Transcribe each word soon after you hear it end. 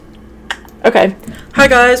Okay. Hi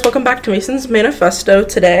guys, welcome back to Mason's Manifesto.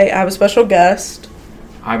 Today I have a special guest.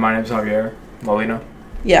 Hi, my name's Javier. Molina.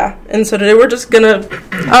 Yeah, and so today we're just gonna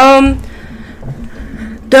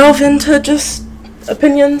delve into just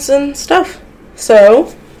opinions and stuff.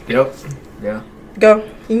 So Yep. Yeah. go.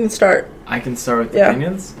 You can start. I can start with Yeah.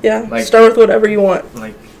 opinions? Yeah. Like- start with whatever you want.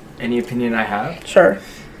 Like, any opinion I have? Sure.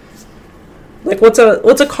 Like what's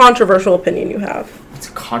a controversial opinion you have? It's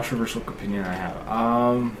a controversial opinion I have.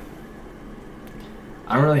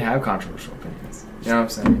 I don't really have controversial opinions. You know what I'm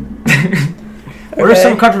saying? What are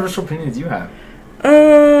some controversial opinions you have?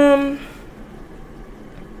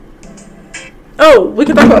 Oh, we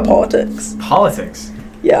can talk about politics. Politics?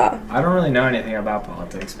 Yeah. I don't really know anything about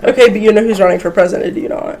politics. Okay, but you know who's running for president, do you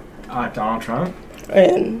not? Donald Trump?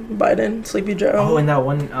 And Biden, Sleepy Joe. Oh, and that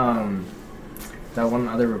one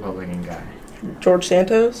other Republican guy. George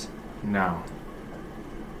Santos? No.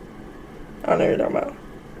 I don't know what you're talking about.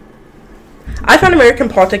 I find American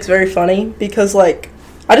politics very funny because, like,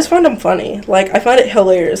 I just find them funny. Like, I find it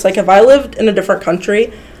hilarious. Like, if I lived in a different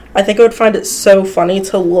country, I think I would find it so funny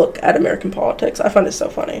to look at American politics. I find it so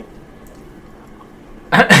funny.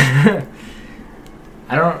 I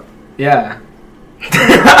don't... Yeah.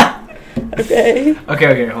 Okay.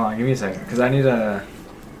 Okay, hold on. Give me a second. Because I need a...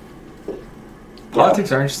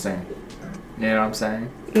 Politics are interesting. You know what I'm saying?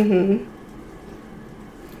 Mm-hmm.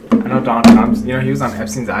 I know Donald Trump, he was on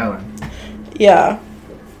Epstein's Island. Yeah.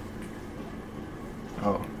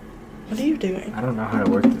 Oh. What are you doing? I don't know how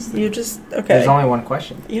to work this thing. You just... Okay. There's only one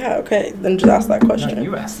question. Yeah, okay. Then just ask that question. No,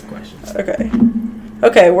 you ask the question. Okay.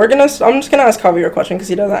 Okay, I'm just gonna ask Javier a question because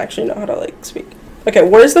he doesn't actually know how to, like, speak. Okay,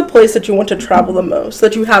 where's the place that you want to travel the most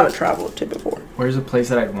that you haven't traveled to before? Where's the place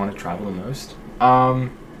that I'd want to travel the most? I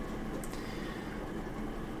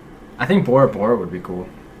think Bora Bora would be cool.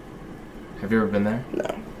 Have you ever been there?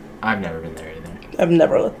 No. I've never been there either. I've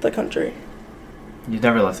never left the country. You've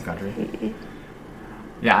never left the country? Mm-mm.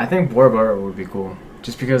 Yeah, I think Bora Bora would be cool.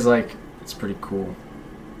 Just because, like, it's pretty cool.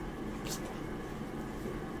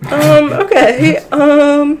 Okay.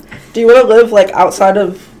 Do you want to live, like, outside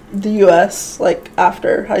of the U.S., like,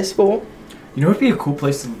 after high school? You know what would be a cool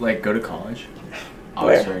place to, like, go to college?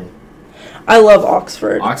 Where? Oxford. I love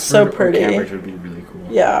Oxford. Oxford So or pretty. Cambridge would be really cool.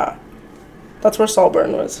 Yeah. That's where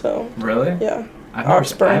Saltburn was, so. Really? Yeah. I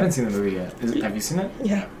Oxford. haven't seen the movie yet. Have you seen it?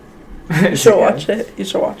 Yeah. You Is should it watch good? it. You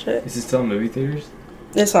should watch it. Is it still in movie theaters?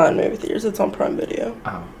 It's not in movie theaters. It's on Prime Video.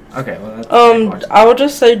 Oh, okay. Well, that's I would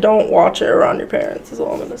just say don't watch it around your parents is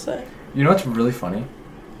all I'm going to say. You know what's really funny?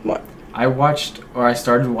 What? I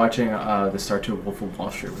started watching the start to Wolf of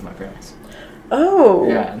Wall Street with my parents. Oh.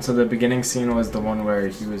 Yeah, and so the beginning scene was the one where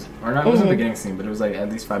he was, or not, it wasn't the beginning scene, but it was like at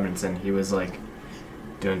least 5 minutes in, he was like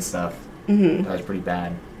doing stuff that was pretty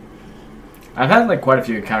bad. I've had like quite a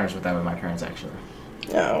few encounters with that with my parents actually.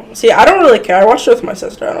 No. See, I don't really care. I watched it with my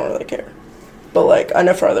sister. I don't really care. But, like, I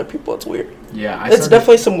know for other people it's weird. Yeah, It's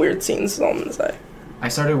definitely some weird scenes, is all I'm going to say. I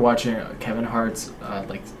started watching Kevin Hart's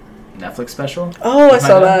like Netflix special. Oh, I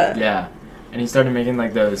saw that. Yeah, and he started making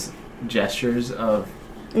like those gestures of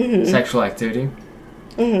sexual activity.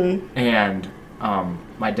 Mm-hmm. And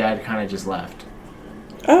my dad kind of just left.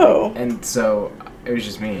 Oh. And so it was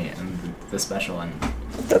just me and the special, and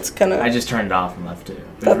that's kind of... I just turned it off and left it.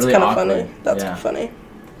 That's really kind of funny. That's funny.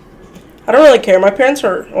 I don't really care. My parents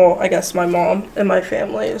are, well, I guess my mom and my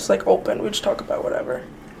family is, like, open. We just talk about whatever.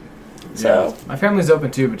 So. Yeah. My family's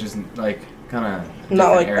open too, but just, like, kind of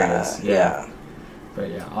not like areas. that. Yeah.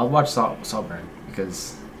 But yeah, I'll watch Saltburn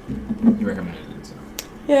because you recommended it. So.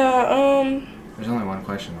 Yeah, There's only one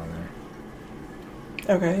question on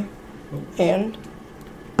there. Okay. And?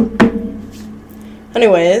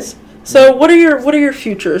 Anyways, so what are your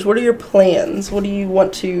futures? What are your plans? What do you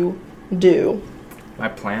want to do? My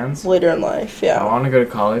plans? Later in life, yeah. I want to go to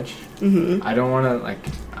college. Mm-hmm. I don't want to, like,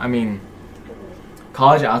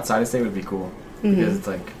 college outside of state would be cool. Because it's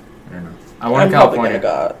like, I don't know. I want to California.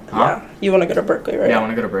 Yeah. You want to go to Berkeley, right? Yeah, I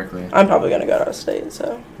want to go to Berkeley. I'm probably going to go out of state,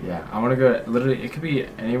 so. Yeah, I want to go, literally, it could be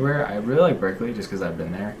anywhere. I really like Berkeley just because I've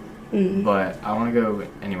been there. Mm-hmm. But I want to go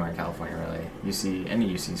anywhere in California, really. Any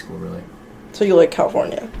UC school, really. So you like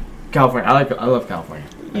California? California. I love California.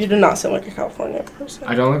 You do not sound like a California person.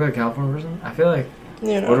 I don't look like a California person? I feel like...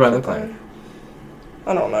 You know, what do I look like?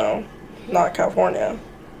 I don't know. Not California.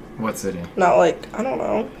 What city? Not like, I don't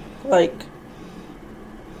know. Like,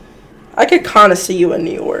 I could kind of see you in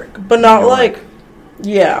New York. But not like...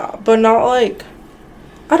 Yeah, but not like...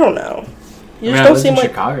 I don't know. You just don't seem like...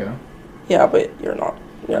 Chicago. Yeah, but you're not.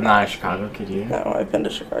 I'm not a Chicago kid either. No, I've been to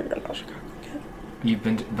Chicago. You're not a Chicago kid. You've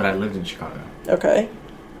been to, but I lived in Chicago. Okay.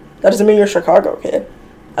 That doesn't mean you're a Chicago kid.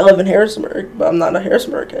 I live in Harrisonburg, but I'm not a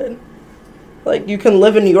Harrisonburg kid. Like, you can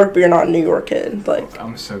live in New York, but you're not a New York kid. Like,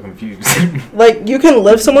 I'm so confused. like, you can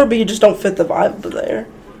live somewhere, but you just don't fit the vibe there.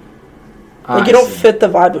 Like, you don't fit the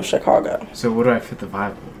vibe of Chicago. So what do I fit the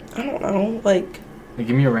vibe of? I don't know. Like, give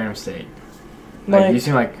me a random state. Like, you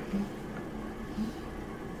seem like...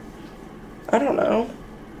 I don't know.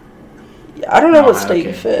 I don't know what state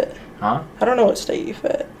you fit. Huh? I don't know what state you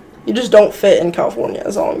fit. You just don't fit in California,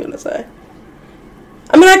 is all I'm going to say.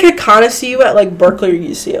 I mean, I could kind of see you at, like, Berkeley or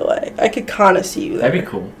UCLA. I could kind of see you there. That'd be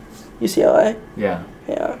cool. UCLA? Yeah.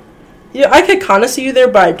 Yeah. Yeah, I could kind of see you there,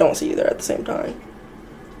 but I don't see you there at the same time.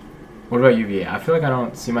 What about UVA? I feel like I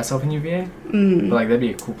don't see myself in UVA, but, like, that'd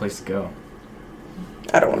be a cool place to go.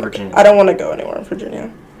 I don't want to go anywhere in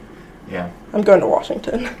Virginia. Yeah. I'm going to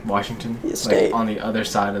Washington. Washington? The state. Like, on the other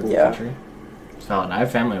side of the country? It's valid. I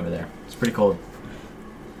have family over there. It's pretty cold.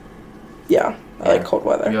 Yeah. I like cold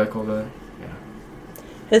weather. You like cold weather?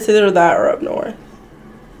 It's either that or up north.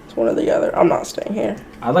 It's one or the other. I'm not staying here.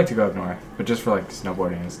 I'd like to go up north, but just for, like,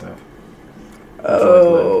 snowboarding and stuff.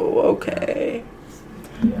 Oh, okay.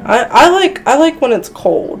 Yeah. I like when it's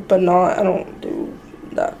cold, but I don't do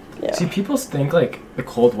that. Yeah. See, people think, like, the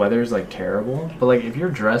cold weather is, like, terrible, but, like, if you're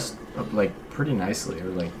dressed up, like, pretty nicely, or,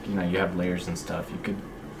 like, you know, you have layers and stuff, you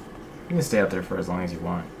can stay out there for as long as you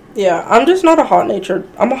want. Yeah, I'm just not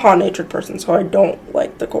I'm a hot-natured person, so I don't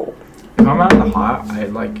like the cold. If I'm out in the hot, I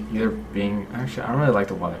like either being... Actually, I don't really like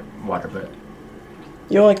the water, but...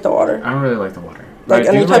 You don't like the water? I don't really like the water. Like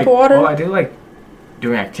any type of water? Well, I do like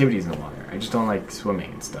doing activities in the water. I just don't like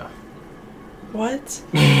swimming and stuff. What?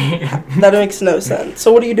 That makes no sense.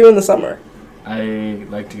 So what do you do in the summer? I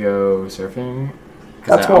like to go surfing.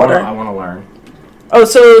 That's water. I want to learn. Oh,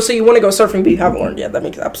 so you want to go surfing, but you haven't learned yet. That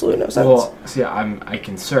makes absolutely no sense. Well, see, I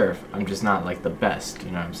can surf. I'm just not, like, the best,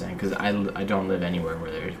 you know what I'm saying? Because I don't live anywhere where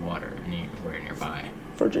there's water anywhere nearby.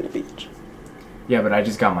 Virginia Beach. Yeah, but I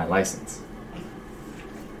just got my license.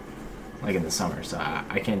 Like, in the summer, so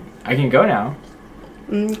I can go now.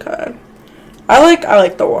 Okay. I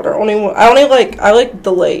like the water. I like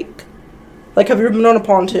the lake. Like, have you ever been on a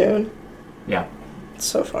pontoon? Yeah. It's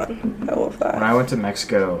so fun. I love that. When I went to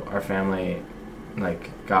Mexico, our family, like,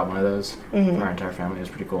 got one of those for our entire family. It was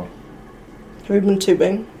pretty cool. Have you been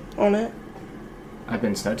tubing on it? I've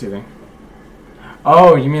been snow tubing.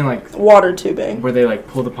 Oh, you mean, like... Water tubing. Where they, like,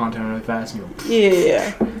 pull the pontoon really fast and go...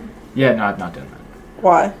 Yeah. Yeah, no, I'm not doing that.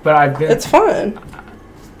 Why? But I've been... It's fun.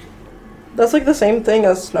 That's, like, the same thing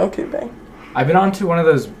as snow tubing. I've been onto one of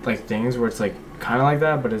those, like, things where it's, like, kind of like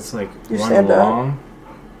that, but it's, like, you one long...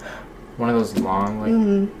 One of those long, like...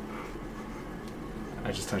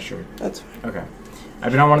 I just touched your... That's fine. Okay.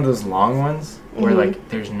 I've been on one of those long ones where, like,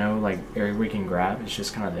 there's no, like, area where you can grab. It's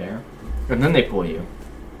just kind of there. And then they pull you.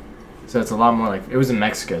 So it's a lot more, like... It was in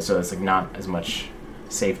Mexico, so it's, like, not as much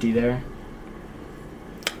safety there.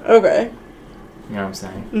 Okay. You know what I'm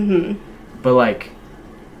saying? But, like,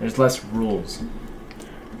 there's less rules.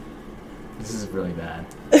 This is really bad.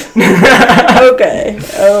 Okay.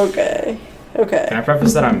 Can I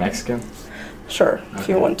preface that I'm Mexican? Sure, if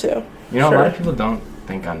you want to. You know, a lot of people don't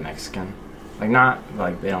think I'm Mexican. Like, not,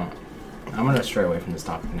 like, they don't... I'm gonna stray away from this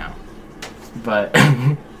topic now. But,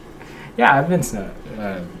 yeah, I've been snow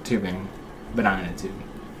tubing, but not in a tube.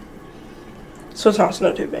 So it's not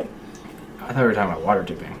snow tubing? I thought we were talking about water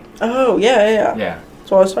tubing. Oh, yeah. Yeah.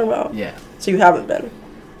 That's what I was talking about? Yeah. So you haven't been.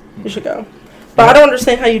 You should go. But I don't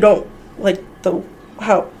understand how you don't like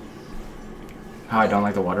how I don't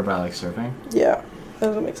like the water, but I like surfing? Yeah. That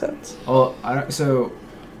doesn't make sense. Well, so,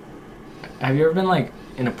 have you ever been, like,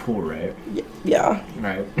 in a pool, right? Yeah.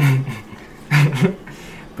 Right.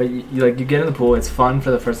 But, you get in the pool, it's fun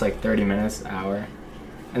for the first, like, 30 minutes, hour,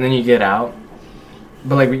 and then you get out,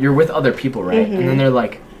 but, like, you're with other people, right? And then they're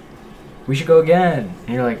like, we should go again. And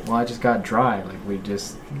you're like, well, I just got dry. Like, we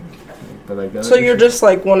just... But, like, so you're just,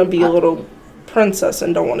 like, want to be a little princess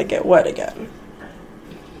and don't want to get wet again.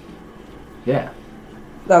 Yeah.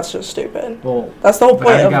 That's just stupid. Well, that's the whole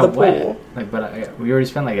point of the pool. Wet. Like, but we already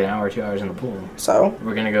spent, like, an hour or 2 hours in the pool. So?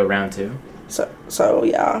 We're going to go round 2. So,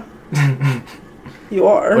 yeah. You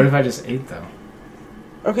are. What if I just ate, though?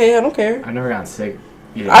 Okay, I don't care. I've never gotten sick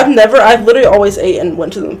eating. I've literally always ate and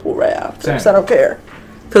went to the pool right after. Same. Because I don't care.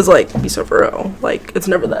 Because, like, be so for real. Like, it's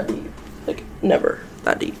never that deep. Like, never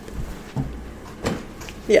that deep.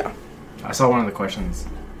 Yeah. I saw one of the questions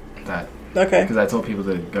that... Okay. Because I told people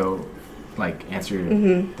to go, like, answer your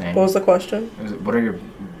thing. What was the question? What are your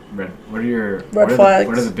red flags?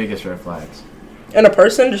 What are the biggest red flags? In a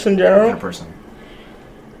person, just in general? In a person.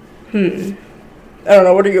 I don't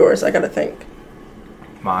know. What are yours? I gotta think.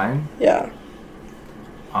 Mine? Yeah.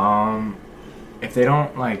 If they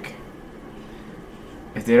don't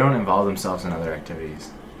involve themselves in other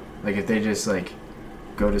activities. Like, if they just, like,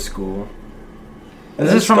 go to school. And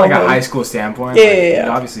This is from, like, a high school standpoint. Yeah, like, yeah. It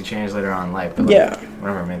obviously changed later on in life. But, like, one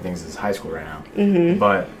of our main things is high school right now. Mm-hmm.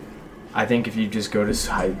 But I think if you just go to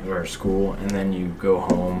school and then you go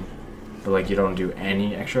home, but, like, you don't do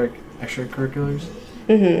any extracurriculars,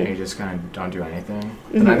 and you just kind of don't do anything,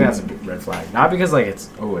 then I think that's a big red flag. Not because, like, it's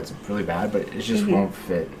really bad, but it just won't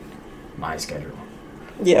fit my schedule.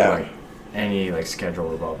 Yeah. Or, like, any, like,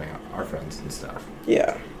 schedule involving our friends and stuff.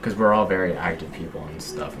 Yeah. Because we're all very active people and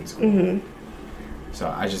stuff in school. So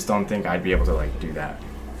I just don't think I'd be able to, like, do that.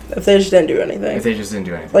 If they just didn't do anything. If they just didn't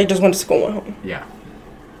do anything. Like, just went to school and went home. Yeah.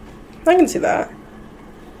 I can see that.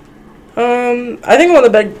 I think one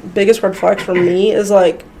of the biggest red flags for me is,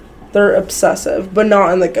 like, they're obsessive, but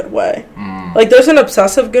not in the good way. Like, there's an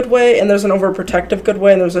obsessive good way, and there's an overprotective good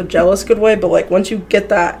way, and there's a jealous good way, but, like, once you get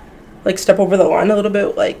that, like, step over the line a little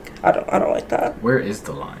bit, like, I don't like that. Where is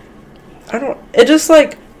the line? It just,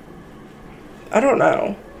 like, I don't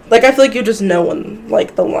know. Like, I feel like you just know when,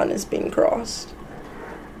 like, the line is being crossed.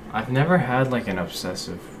 I've never had, like, an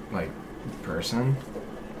obsessive, like, person.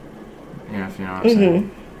 You know, if you know what I'm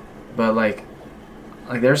saying. But, like,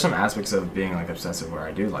 there's some aspects of being, like, obsessive where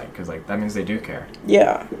I do like, because, like, that means they do care.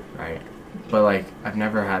 Yeah. Right? But, like, I've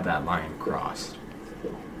never had that line crossed.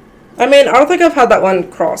 I mean, I don't think I've had that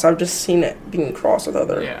line crossed. I've just seen it being crossed with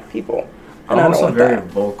other people. And I'm also very that.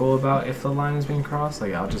 vocal about if the line is being crossed.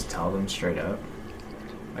 Like, I'll just tell them straight up.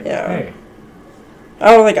 Like, hey.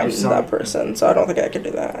 I don't think I'm that person, so I don't think I could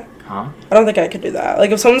do that. Huh? I don't think I could do that.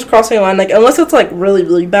 Like, if someone's crossing a line, like, unless it's, like, really,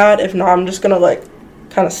 really bad, if not, I'm just gonna, like,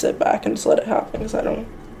 kind of sit back and just let it happen, because I don't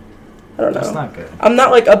know. That's not good. I'm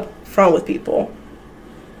not, like, up front with people.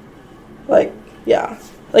 Like, yeah.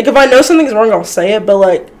 Like, if I know something's wrong, I'll say it, but,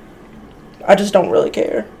 like, I just don't really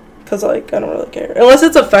care. Because, like, I don't really care. Unless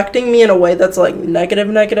it's affecting me in a way that's, like, negative,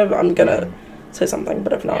 I'm gonna say something,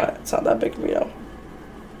 but if not, it's not that big of a deal.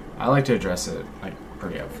 I like to address it, like,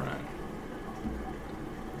 pretty upfront.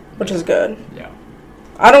 Which is good. Yeah.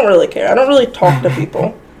 I don't really care. I don't really talk to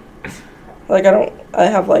people. Like, I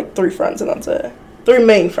have, like, 3 friends and that's it. 3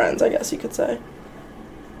 main friends, I guess you could say.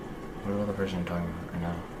 What about the person you're talking about right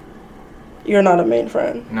now? You're not a main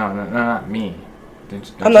friend. No, not me.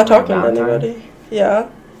 I'm not talking to anybody. Yeah.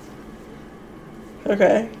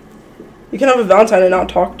 Okay. You can have a Valentine and not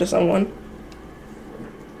talk to someone.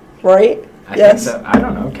 Right? I think so. I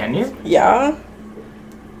don't know. Can you? Yeah.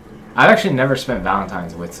 I've actually never spent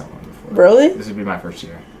Valentine's with someone before. Really? This would be my first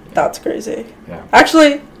year. That's crazy. Yeah.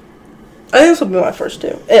 Actually, I think this will be my first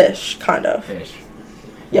too. Ish, kind of. Ish.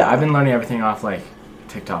 Yeah. I've been learning everything off, like,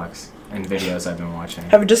 TikToks and videos I've been watching.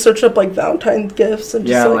 Have you just searched up, like, Valentine's gifts? And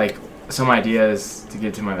just, like, some ideas to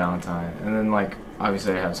give to my Valentine. And then, like,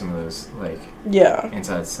 obviously I have some of those, like,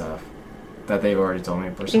 inside stuff that they've already told me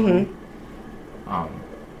personally.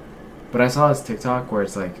 But I saw this TikTok where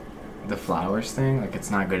it's, like, the flowers thing. Like,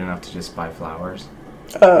 it's not good enough to just buy flowers.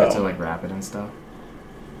 Oh. You have to, like, wrap it and stuff.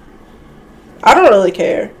 I don't really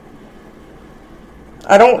care.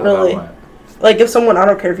 I don't really. What? Like, if someone, I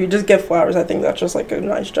don't care if you just give flowers, I think that's just, like, a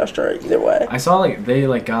nice gesture either way. I saw, like, they,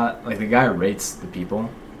 like, got, like, the guy rates the people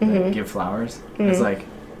that give flowers. It's, like,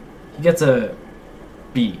 he gets a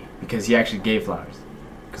B because he actually gave flowers.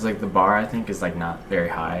 Because, like, the bar, I think, is, like, not very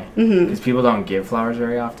high. Because people don't give flowers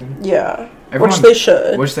very often. Yeah. Which they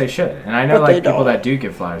should. And I know, but like, people that do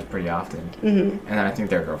give flowers pretty often. And then I think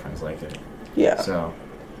their girlfriends like it. Yeah. So,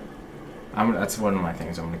 that's one of my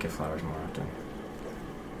things. I'm going to give flowers more often.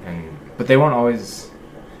 But they won't always...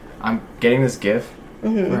 I'm getting this gift for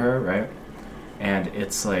her, right? And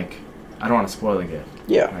it's, like... I don't want to spoil the gift.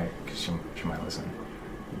 Yeah. Right? Because she might listen.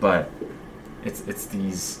 But it's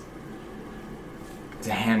these... It's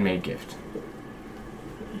a handmade gift.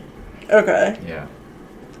 Okay. Yeah.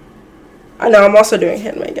 I know, I'm also doing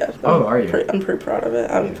handmade gifts. Oh, are you? I'm pretty proud of it.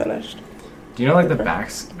 I haven't finished. Do you know, like, the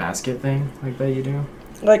basket thing, like, that you do?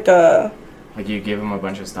 Like, Like, you give them a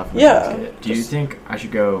bunch of stuff in the basket. Do you think I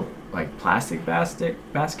should go, like, plastic basket,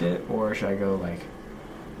 or should I go, like,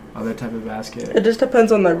 other type of basket? It just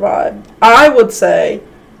depends on their vibe. I would say,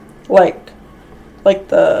 like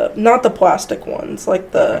the, not the plastic ones,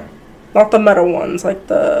 like the, not the metal ones, like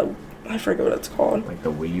the, I forget what it's called. Like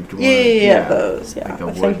the weaved one? Yeah, those, yeah.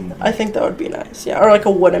 Like I think that would be nice, yeah. Or like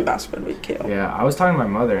a wooden basket would be cute. Yeah, I was talking to my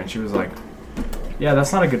mother, and she was like, yeah,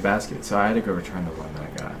 that's not a good basket, so I had to go return the one that I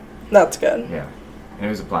got. That's good. Yeah. And it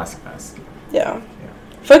was a plastic basket. Yeah.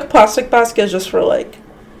 I feel like a plastic basket is just for, like,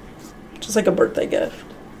 just like a birthday gift.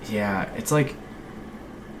 Yeah, it's like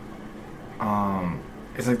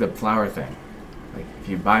the flower thing. Like, if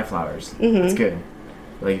you buy flowers, it's good.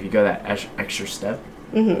 But, like, if you go that extra step,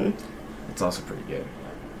 it's also pretty good.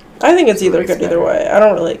 I think it's either good either way. I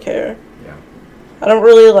don't really care. Yeah. I don't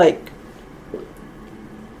really, like...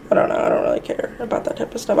 I don't know. I don't really care about that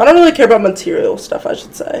type of stuff. I don't really care about material stuff, I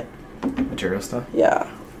should say. Material stuff?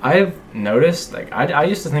 Yeah. I've noticed, like, I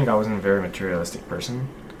used to think I wasn't a very materialistic person.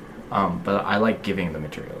 But I like giving the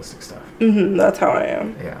materialistic stuff. That's how I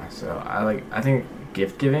am. Yeah, so I think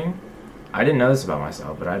gift giving, I didn't know this about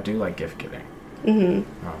myself, but I do like gift giving.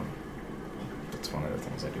 That's one of the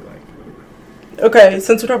things I do like. Okay,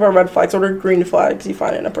 since we're talking about red flags, what are green flags you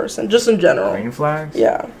find in a person? Just in general. Green flags?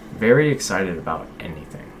 Yeah. Very excited about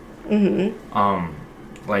anything.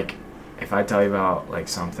 Like, if I tell you about, like,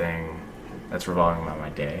 something that's revolving around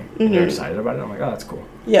my day, and you're excited about it, I'm like, oh, that's cool.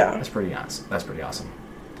 Yeah. That's pretty awesome.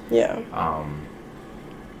 Yeah.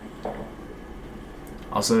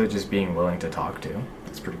 Also, just being willing to talk to.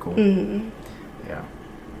 That's pretty cool. Yeah.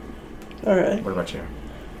 Okay. What about you?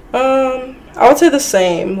 I would say the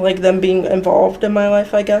same. Like, them being involved in my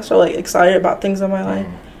life, I guess, or, like, excited about things in my life.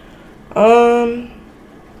 I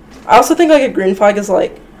also think, like, a green flag is,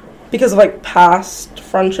 like, because of, like, past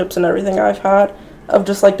friendships and everything I've had, of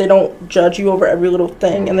just, like, they don't judge you over every little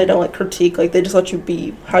thing, and they don't, like, critique. Like, they just let you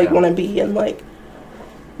be how you want to be, and, like,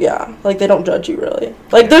 yeah, like, they don't judge you, really.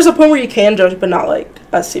 Like, there's a point where you can judge, but not, like,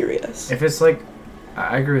 as serious. If it's, like,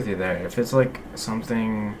 I agree with you there. If it's, like,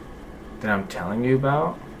 something that I'm telling you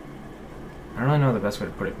about, I don't really know the best way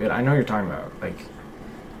to put it, but I know what you're talking about. Like,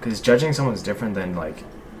 because judging someone's different than, like,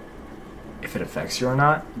 if it affects you or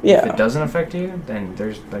not. Yeah. If it doesn't affect you, then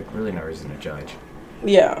there's, like, really no reason to judge.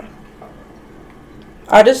 Yeah.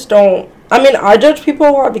 I just don't... I mean, I judge people a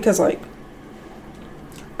lot because, like...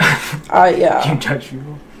 You judge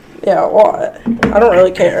people? Yeah, well, I don't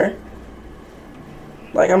really care.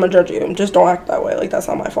 Like, I'm gonna judge you. Just don't act that way. Like, that's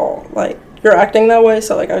not my fault. Like, you're acting that way,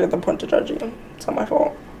 so, like, I get the point to judge you. It's not my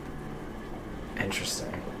fault.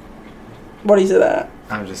 Interesting. What do you say that?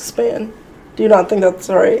 I'm just... Span. Do you not think that's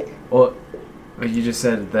right? Well, but you just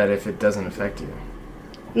said that if it doesn't affect you.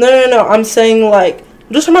 No. I'm saying, like...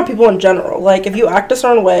 I'm just talking about people in general. Like, if you act a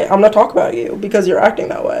certain way, I'm gonna talk about you because you're acting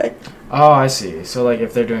that way. Oh, I see. So, like,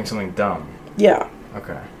 if they're doing something dumb. Yeah.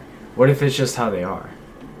 Okay. What if it's just how they are?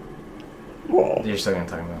 Well... You're still gonna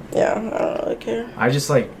talk about? Yeah, I don't really care. I just,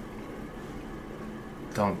 like...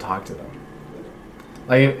 don't talk to them.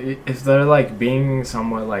 Like, if they're, like, being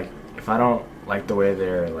somewhat, like... If I don't like the way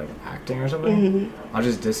they're, like, acting or something, I'll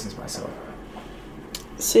just distance myself.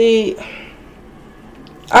 See...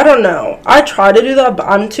 I don't know. I try to do that, but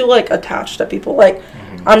I'm too, like, attached to people. Like,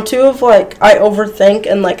 I'm too of, like, I overthink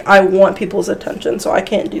and, like, I want people's attention, so I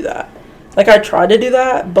can't do that. Like, I try to do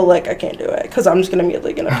that, but, like, I can't do it, because I'm just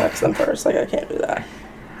immediately going to text them first. Like, I can't do that.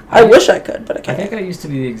 I wish I could, but I can't. I think I used to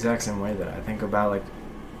be the exact same way, though. I think about, like,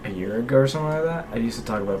 a year ago or something like that, I used to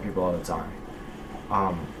talk about people all the time.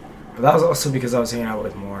 But that was also because I was hanging out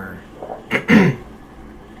with more...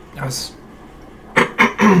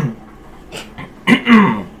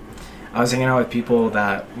 I was hanging out with people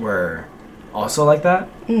that were also like that.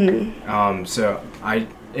 So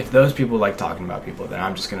if those people like talking about people, then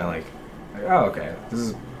I'm just gonna like oh, okay,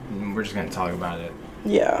 we're just gonna talk about it.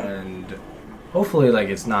 Yeah. And hopefully, like,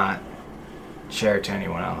 it's not shared to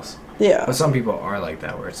anyone else. Yeah. But some people are like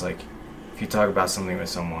that, where it's like, if you talk about something with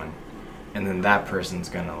someone, and then that person's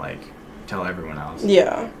gonna like tell everyone else.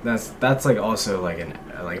 Yeah. That's like also like an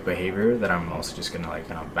like behavior that I'm also just gonna like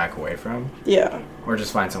kind of back away from. Yeah. Or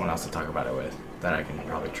just find someone else to talk about it with that I can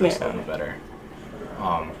probably trust a little better.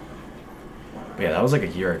 But yeah, that was like a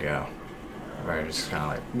year ago, where I just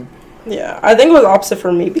kind of like. Yeah, I think it was opposite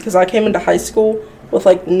for me because I came into high school with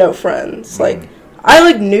like no friends. Like I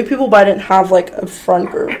like knew people, but I didn't have like a friend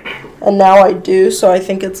group, and now I do. So I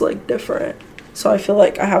think it's like different. So I feel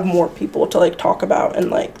like I have more people to like talk about, and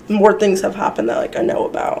like more things have happened that like I know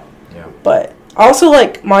about. Yeah. But also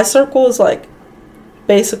like my circle is like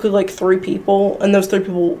basically like 3 people, and those 3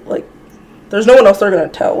 people like there's no one else they're gonna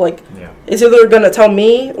tell. Like it's either gonna tell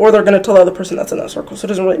me or they're gonna tell the other person that's in that circle. So it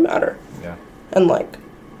doesn't really matter. Yeah. And like,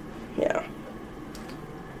 yeah.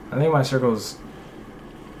 I think my circle's.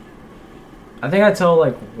 I think I tell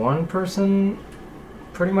like one person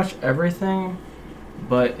pretty much everything,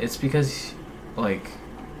 but it's because like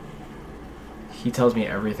he tells me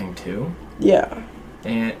everything too. Yeah.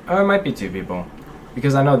 And or it might be 2 people,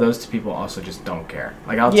 because I know those 2 people also just don't care.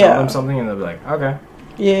 Like I'll tell them something and they'll be like, okay.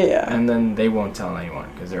 Yeah. And then they won't tell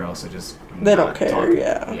anyone because they're also just they don't care. Talking.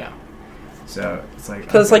 Yeah. Yeah. So it's like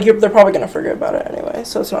because like they're probably gonna forget about it anyway,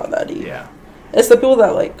 so it's not that deep. Yeah. It's the people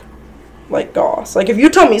that like goss. Like if you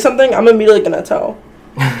tell me something, I'm immediately gonna tell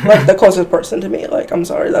like the closest person to me. Like I'm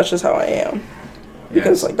sorry, that's just how I am.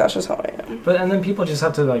 Because like that's just how I am. But and then people just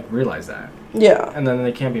have to like realize that. Yeah. And then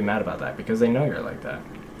they can't be mad about that because they know you're like that.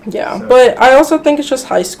 Yeah, So, but I also think it's just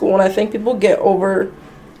high school, and I think people get over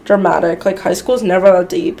dramatic. Like, high school is never that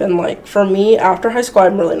deep, and, like, for me, after high school,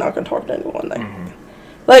 I'm really not going to talk to anyone.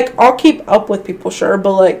 Like, I'll keep up with people, sure,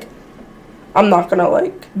 but, like, I'm not going to,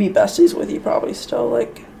 like, be besties with you probably still.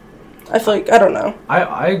 Like, I feel like, I don't know.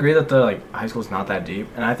 I agree that the, like, high school's not that deep,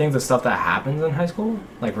 and I think the stuff that happens in high school,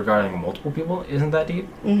 like, regarding multiple people, isn't that deep.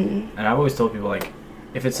 And I've always told people, like,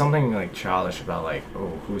 if it's something, like, childish about, like, oh,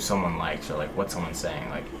 who someone likes or, like, what someone's saying,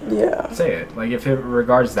 like, say it. Like, if it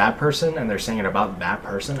regards that person and they're saying it about that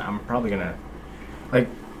person, I'm probably gonna, like,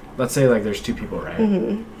 let's say, like, there's two people,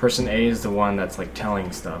 right? Person A is the one that's, like,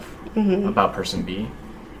 telling stuff about person B.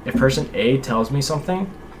 If person A tells me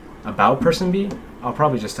something about person B, I'll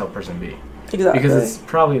probably just tell person B. Exactly. Because it's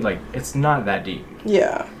probably, like, it's not that deep.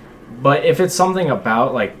 Yeah. But if it's something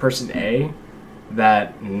about, like, person A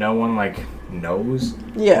that no one, like, knows,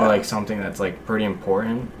 or, like, something that's, like, pretty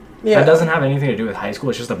important, that doesn't have anything to do with high school,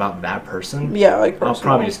 it's just about that person, like, personal. I'll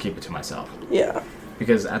probably just keep it to myself. Yeah.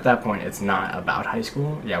 Because at that point, it's not about high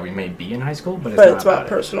school. Yeah, we may be in high school, but it's not about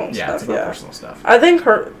personal stuff. Yeah, it's about personal stuff. I think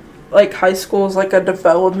like, high school is, like, a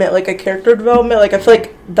development, like, a character development. Like, I feel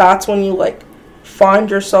like that's when you, like, find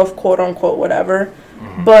yourself, quote-unquote, whatever.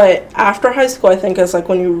 But after high school, I think, is, like,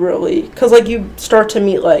 when you really... Because, like, you start to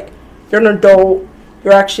meet, like, you're an adult.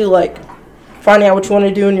 You're actually, like, finding out what you want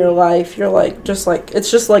to do in your life. You're, like, just, like... It's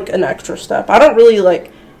just, like, an extra step. I don't really,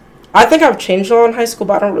 like... I think I've changed a lot in high school,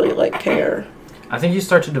 but I don't really, like, care. I think you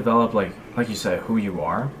start to develop, like you said, who you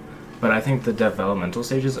are. But I think the developmental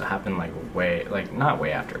stages happen, like, way... Like, not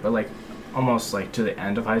way after, but, like, almost, like, to the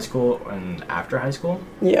end of high school and after high school.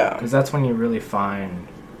 Yeah. Because that's when you really find...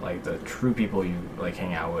 like, the true people you, like,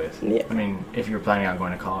 hang out with. Yeah. I mean, if you're planning on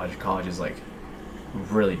going to college is, like,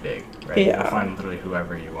 really big, right? Yeah. You'll find literally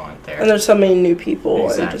whoever you want there. And there's so many new people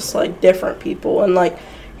and just, like, different people. And, like,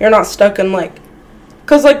 you're not stuck in, like...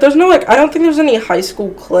 Because, like, there's no, like... I don't think there's any high school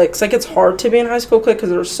cliques. Like, it's hard to be in high school clique because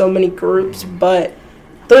there's so many groups. But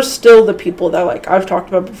there's still the people that, like, I've talked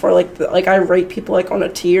about before. Like, I rate people, like, on a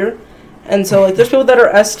tier. And so, like, there's people that are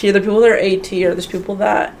S tier. There's people that are A tier. There's people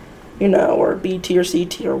that... you know, or B tier, C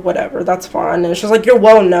tier, whatever, that's fine. And it's just, like, you're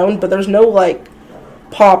well known, but there's no, like,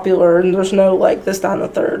 popular, and there's no, like, this, that, and the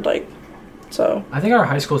third, like, so. I think our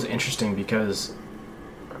high school is interesting because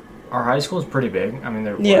our high school is pretty big. I mean,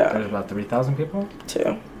 there's about 3,000 people?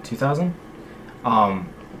 2,000?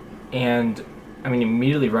 And, I mean,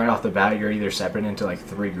 immediately right off the bat, you're either separate into, like,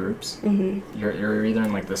 3 groups. You're either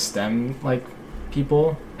in, like, the STEM, like,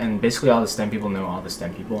 people, and basically all the STEM people know all the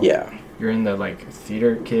STEM people. Yeah. You're in the, like,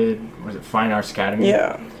 theater kid, was it Fine Arts Academy?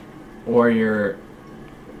 Yeah. Or you're,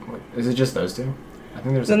 is it just those two? I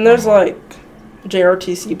think there's... Then there's, like,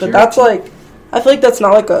 JRTC, but that's, like, I feel like that's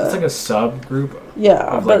not, like, a... It's, like, a subgroup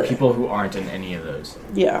of, like, people who aren't in any of those.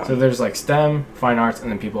 Yeah. So there's, like, STEM, Fine Arts,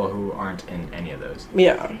 and then people who aren't in any of those.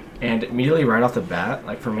 Yeah. And immediately right off the bat,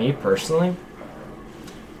 like, for me, personally,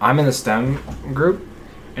 I'm in the STEM group,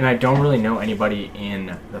 and I don't really know anybody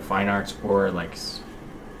in the Fine Arts or, like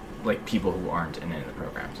people who aren't in any of the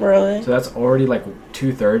programs. Really? So that's already, like,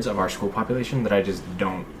 2/3 of our school population that I just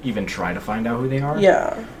don't even try to find out who they are.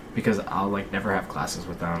 Yeah. Because I'll, like, never have classes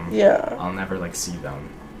with them. Yeah. I'll never, like, see them.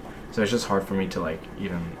 So it's just hard for me to, like,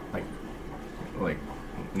 even, like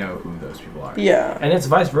know who those people are. Yeah. And it's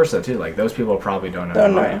vice versa, too. Like, those people probably don't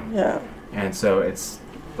know who I am. Yeah. And so it's,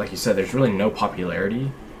 like you said, there's really no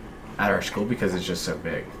popularity at our school because it's just so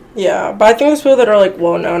big. Yeah, but I think there's people that are, like,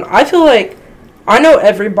 well known. I feel like I know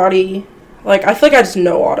everybody. Like, I feel like I just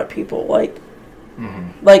know a lot of people. Like,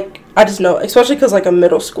 like, I just know, especially because, like, a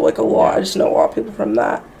middle school, like, a lot. I just know a lot of people from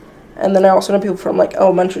that. And then I also know people from, like,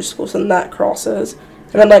 elementary schools, and that crosses.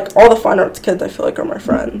 And then, like, all the fine arts kids, I feel like, are my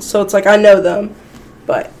friends. So it's, like, I know them.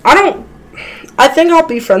 But I think I'll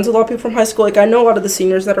be friends with a lot of people from high school. Like, I know a lot of the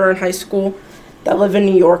seniors that are in high school that live in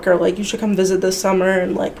New York are, like, you should come visit this summer.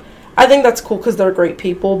 And, like, I think that's cool because they're great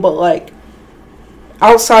people. But, like,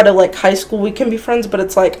 outside of, like, high school, we can be friends. But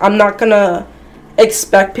it's, like, I'm not going to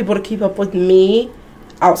expect people to keep up with me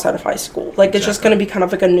outside of high school. Like, It's just going to be kind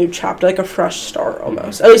of, like, a new chapter, like a fresh start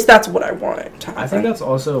almost. At least that's what I want to happen. I think that's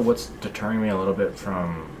also what's deterring me a little bit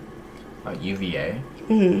from UVA.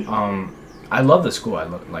 I love the school. I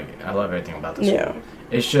love everything about the school. Yeah.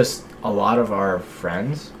 It's just a lot of our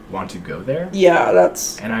friends want to go there. Yeah,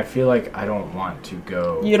 and I feel like I don't want to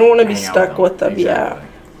go. You don't want to be stuck with them. Exactly. Yeah.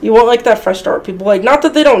 You want, like, that fresh start. People, like, not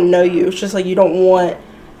that they don't know you. It's just, like, you don't want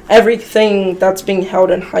everything that's being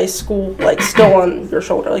held in high school, like, still on your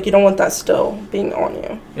shoulder. Like, you don't want that still being on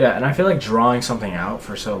you. Yeah, and I feel like drawing something out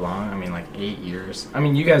for so long. I mean, like, 8 years. I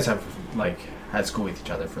mean, you guys have, like, had school with each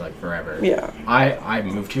other for, like, forever. Yeah. I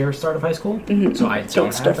moved here start of high school, so I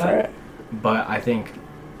don't have that. But I think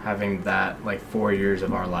having that, like, 4 years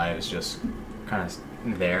of our lives just kind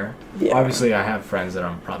of there. Yeah. Obviously, I have friends that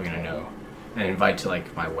I'm probably going to know and invite to,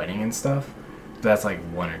 like, my wedding and stuff. But that's, like,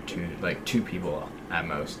 one or two, like, two people at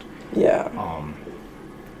most. Yeah.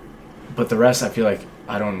 But the rest, I feel like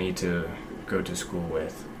I don't need to go to school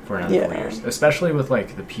with for another 4 years. Especially with,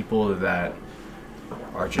 like, the people that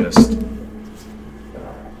are just,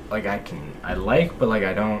 like, but, like,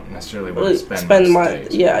 I don't necessarily want to spend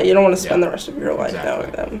you don't want to spend the rest of your life now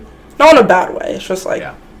with them. Not in a bad way. It's just, like...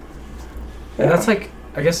 Yeah. And that's, like,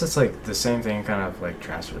 I guess it's, like, the same thing kind of, like,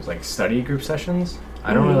 transfers. Like, study group sessions,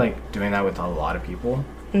 I don't really like doing that with a lot of people.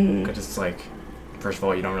 Because it's, like, first of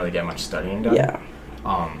all, you don't really get much studying done. Yeah.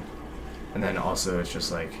 And then also it's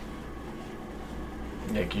just, like,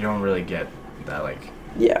 you don't really get that, like...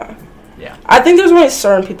 Yeah. Yeah. I think there's only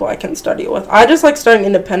certain people I can study with. I just like studying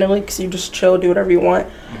independently because you just chill, do whatever you want.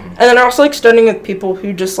 And then I also like studying with people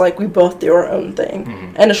who just, like, we both do our own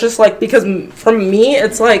thing. And it's just, like, because from me,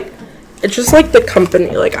 it's just, like, the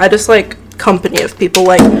company. Like, I just, like, company of people.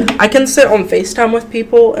 Like, I can sit on FaceTime with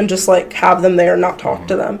people and just, like, have them there and not talk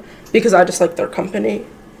to them because I just like their company.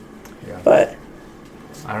 Yeah. But...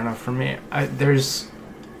 I don't know, for me,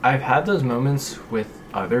 I've had those moments with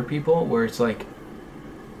other people where it's, like,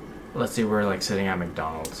 let's say we're, like, sitting at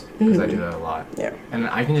McDonald's, because I do that a lot. Yeah. And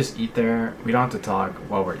I can just eat there. We don't have to talk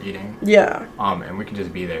while we're eating. Yeah. And we can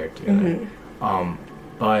just be there together.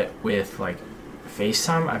 But with, like,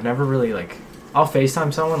 FaceTime, I've never really, like... I'll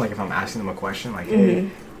FaceTime someone, like, if I'm asking them a question, like, hey,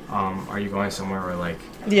 are you going somewhere, or, like,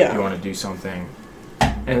 do you want to do something?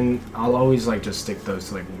 And I'll always, like, just stick those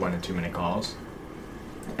to, like, 1 to 2 minute calls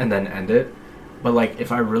and then end it. But, like,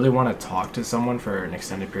 if I really want to talk to someone for an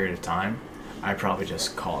extended period of time, I probably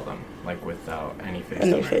just call them, like, without any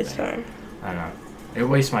FaceTime. I don't know. It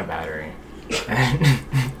wastes my battery.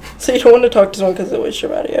 So you don't want to talk to someone because it wastes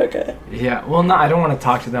your battery? Okay. Yeah. Well, no, I don't want to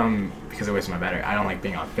talk to them because it wastes my battery. I don't like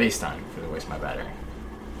being on FaceTime because it wastes my battery.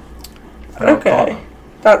 But I'll call them.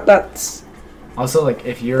 That's... Also, like,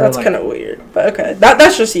 if you're, that's like... kind of weird. But okay.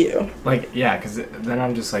 That's just you. Like, yeah, because then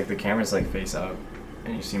I'm just, like, the camera's, like, face up,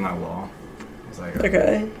 and you see my wall. It's like...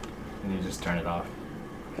 Okay. And you just turn it off.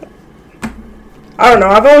 I don't know.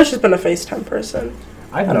 I've always just been a FaceTime person.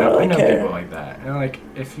 I know people like that. And, like,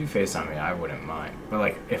 if you FaceTime me, I wouldn't mind. But,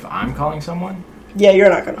 like, if I'm calling someone... Yeah, you're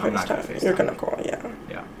not going to FaceTime. You're going to call, yeah.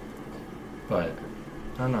 Yeah. But,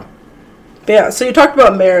 I don't know. But yeah, so you talked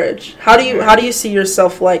about marriage. How do you see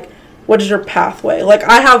yourself, like, what is your pathway? Like,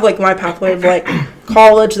 I have, like, my pathway of, like,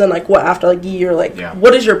 college, then, like, what after, like, a year, like,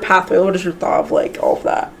 what is your pathway? What is your thought of, like, all of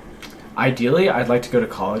that? Ideally, I'd like to go to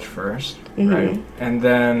college first, right? And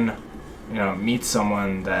then, you know, meet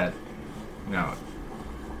someone that, you know,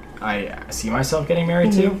 I see myself getting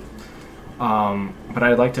married to. But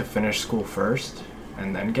I'd like to finish school first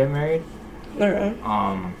and then get married. Okay.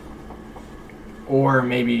 Or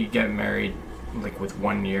maybe get married, like, with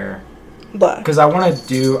 1 year. Because I want to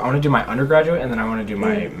do my undergraduate, and then I want to do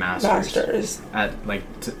my master's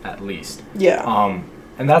at least. Yeah.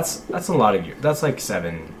 And that's a lot of years. That's like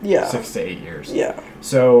 6 to 8 years. Yeah.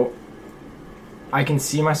 So I can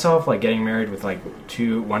see myself, like, getting married with, like,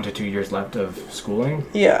 1 to 2 years left of schooling.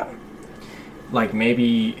 Yeah. Like,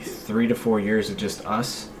 maybe 3 to 4 years of just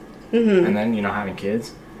us, and then, you know, having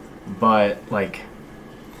kids. But, like,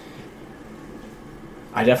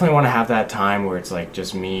 I definitely want to have that time where it's, like,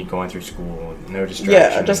 just me going through school, no distractions.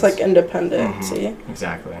 Yeah, just, like, independency.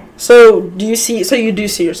 Exactly. So you do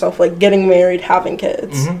see yourself, like, getting married, having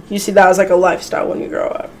kids. You see that as, like, a lifestyle when you grow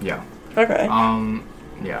up. Yeah. Okay.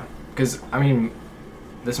 Yeah. Because, I mean,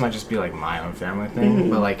 this might just be, like, my own family thing,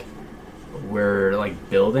 but, like, we're, like,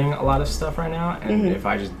 building a lot of stuff right now, and if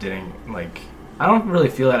I just didn't, like, I don't really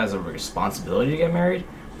feel that as a responsibility to get married,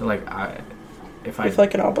 but, like, it's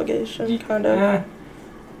like an obligation, kind of.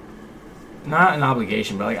 Not an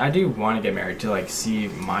obligation, but, like, I do want to get married to, like, see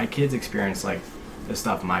my kids experience, like, the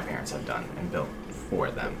stuff my parents have done and built for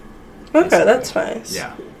them. Okay, basically. That's nice.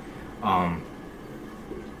 Yeah.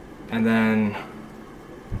 And then...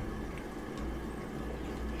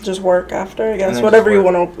 just work after, I guess. Whatever you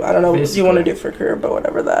want to, I don't know what you want to do for a career, but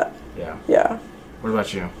whatever that. Yeah. Yeah. What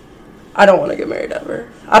about you? I don't want to get married ever.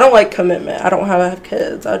 I don't like commitment. I don't have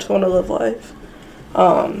kids. I just want to live life.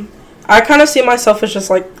 I kind of see myself as just,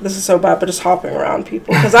 like, this is so bad, but just hopping around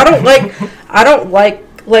people. Because I don't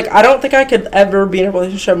think I could ever be in a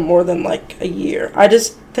relationship more than, like, a year. I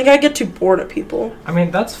just think I get too bored of people. I mean,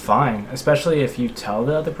 that's fine, especially if you tell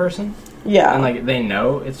the other person. Yeah. And, like, they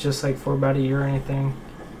know it's just, like, for about a year or anything.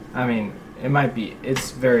 I mean,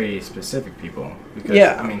 it's very specific people.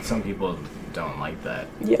 Because, I mean, some people don't like that.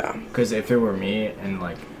 Yeah. Because if it were me and,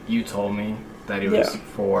 like, you told me that it was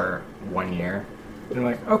for 1 year, And I'm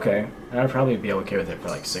like, okay. And I'd probably be okay with it for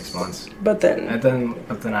like 6 months. But then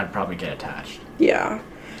I'd probably get attached. Yeah.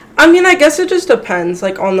 I mean, I guess it just depends,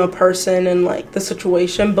 like, on the person and, like, the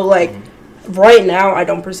situation. But, like, right now, I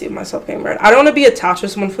don't perceive myself getting married. I don't want to be attached to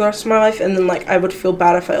someone for the rest of my life. And then, like, I would feel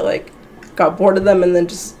bad if I, like, got bored of them and then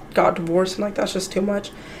just got divorced. And, like, that's just too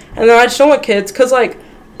much. And then I just don't want kids. Because, like,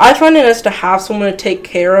 I find it nice to have someone to take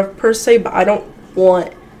care of, per se. But I don't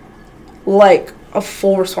want, like, a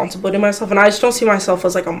full responsibility to myself. And I just don't see myself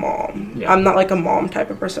as, like, a mom. Yeah. I'm not, like, a mom type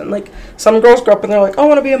of person. Like, some girls grow up and they're like, oh, I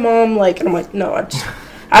want to be a mom. Like, and I'm like, no,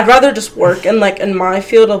 I'd rather just work. And, like, in my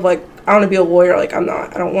field of, like, I want to be a lawyer. Like, I'm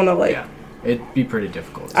not. I don't want to, like... Yeah. It'd be pretty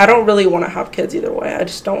difficult. I don't really want to have kids either way. I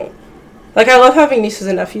just don't... Like, I love having nieces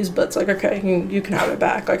and nephews, but it's like, okay, you can have it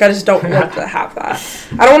back. Like, I just don't want to have that.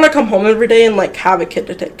 I don't want to come home every day and, like, have a kid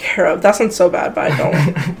to take care of. That sounds so bad, but I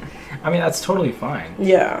don't. I mean, that's totally fine.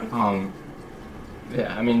 Yeah.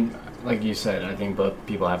 Yeah, I mean, like you said, I think both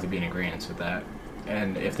people have to be in agreement with that.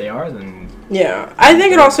 And if they are, then... Yeah. I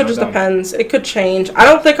think it also just depends. It could change. I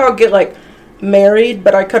don't think I'll get, like, married,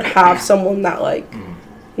 but I could have someone that, like,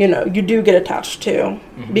 you know, you do get attached to.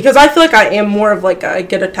 Mm-hmm. Because I feel like I am more of, like, I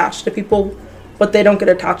get attached to people, but they don't get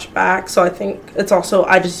attached back. So I think it's also,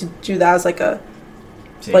 I just do that as, like, a...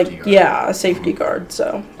 Safety guard. Yeah, a safety guard.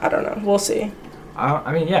 So, I don't know. We'll see.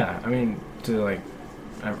 I mean, yeah. I mean, to, like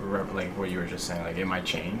what you were just saying, like, it might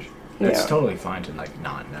change. It's totally fine to, like,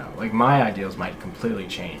 not know. Like, my ideals might completely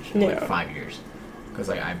change in, like, 5 years. Because,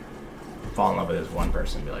 like, I fall in love with this one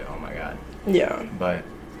person and be like, oh, my God. Yeah. But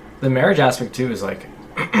the marriage aspect, too, is, like,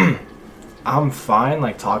 I'm fine,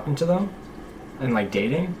 like, talking to them and, like,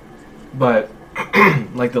 dating. But,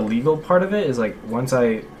 like, the legal part of it is, like, once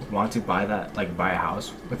I want to buy a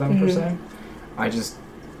house with them, per se,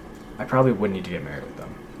 I probably would need to get married with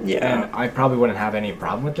them. Yeah. And I probably wouldn't have any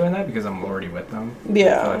problem with doing that because I'm already with them.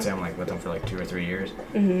 Yeah. So I'd say I'm, like, with them for, like, 2 or 3 years.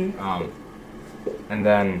 Mm-hmm. And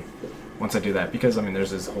then once I do that, because, I mean, there's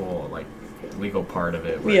this whole, like, legal part of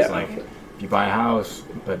it where it's, like, if you buy a house,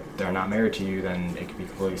 but they're not married to you, then it could be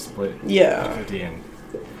completely split. Yeah. 50 and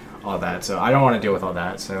all that. So I don't want to deal with all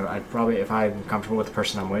that. So I'd probably, if I'm comfortable with the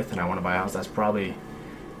person I'm with and I want to buy a house, that's probably,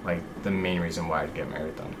 like, the main reason why I'd get married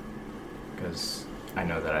with them. Because I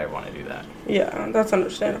know that I want to do that. Yeah, that's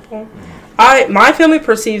understandable. Mm-hmm. My family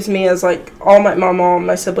perceives me as, like, my mom,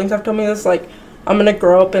 my siblings have told me this, like, I'm going to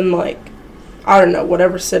grow up in, like, I don't know,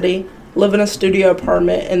 whatever city, live in a studio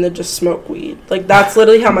apartment, and then just smoke weed. Like, that's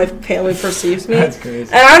literally how my family perceives me. That's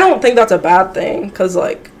crazy. And I don't think that's a bad thing, because,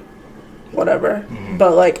 like, whatever. Mm-hmm.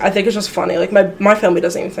 But, like, I think it's just funny. Like, my family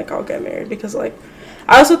doesn't even think I'll get married, because, like,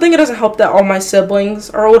 I also think it doesn't help that all my siblings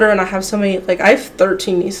are older, and I have so many, like, I have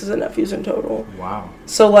 13 nieces and nephews in total. Wow.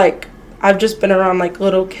 So, like, I've just been around, like,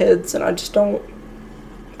 little kids, and I've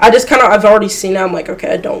already seen it. I'm like,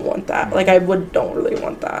 okay, I don't want that. Mm-hmm. Like, don't really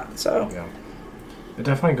want that, so. Yeah. It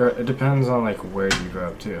depends on, like, where you grow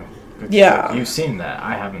up, too. Yeah. Like, you've seen that.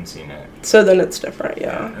 I haven't seen it. So then it's different,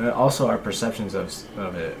 yeah. And also our perceptions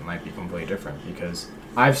of it might be completely different, because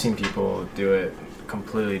I've seen people do it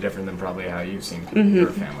completely different than probably how you've seen your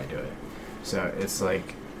family do it. So it's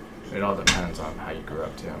like, it all depends on how you grew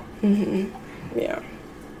up, too. Mm-hmm. Yeah.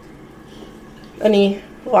 Any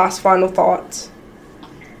last final thoughts?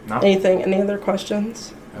 No. Any other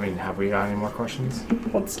questions? I mean, have we got any more questions?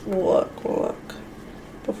 We'll look.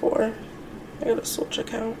 Before I gotta switch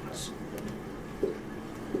accounts.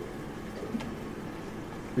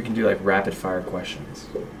 We can do, like, rapid fire questions.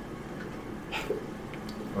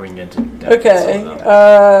 Or we can get into depth.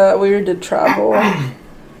 Okay. We did travel.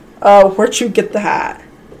 Where'd you get the hat?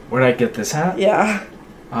 Where'd I get this hat? Yeah.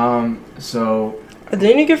 So.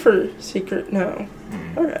 Didn't you get for secret? No.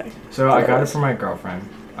 Okay. So I got it from my girlfriend,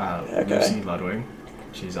 Lucy Ludwig.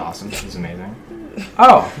 She's awesome. She's amazing.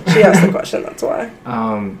 Oh! She asked the question, that's why.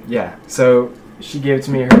 Yeah. So she gave it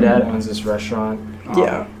to me. Her dad owns this restaurant.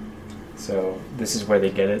 Yeah. So this is where they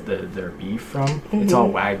get it, their beef from. Mm-hmm. It's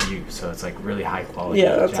all Wagyu, so it's, like, really high quality.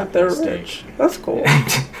 Yeah, that's Japanese like their rich. That's cool.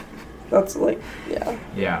 That's, like, yeah.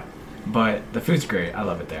 Yeah. But the food's great. I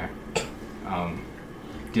love it there.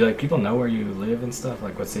 Do you, like, people know where you live and stuff?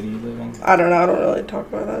 Like, what city you live in? I don't know. I don't really talk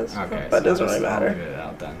about that. Okay. But it doesn't really matter. I'll leave it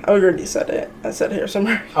out then. I already said it. I said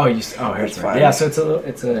Harrisonburg. Oh, Harrisonburg. Yeah, so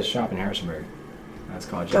it's a shop in Harrisonburg. That's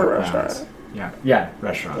called Jack restaurant. Yeah,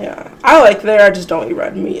 restaurant. Yeah. I like there. I just don't eat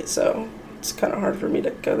red meat, so it's kind of hard for me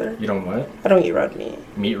to go there. You don't what? I don't eat red meat.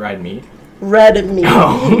 Red meat? Red meat.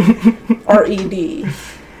 Oh. R-E-D.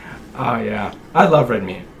 Oh, yeah. I love red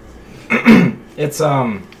meat. It's,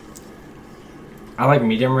 I like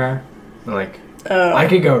medium rare. But, like, I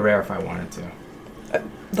could go rare if I wanted to.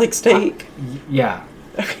 Like steak? Yeah.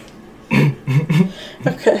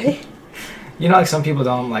 Okay. You know, like some people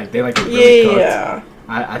don't like. They like it really cooked. Yeah.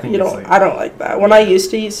 I think you it's don't. I don't like that. When I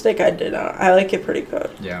used to eat steak, I did not. I like it pretty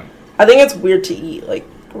cooked. Yeah. I think it's weird to eat like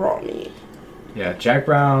raw meat. Yeah, Jack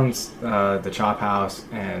Brown's, the Chop House,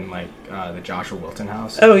 and like the Joshua Wilton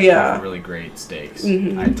House. Oh yeah. Have really great steaks.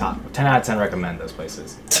 Mm-hmm. I 10 out of 10 recommend those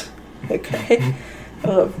places. Okay. I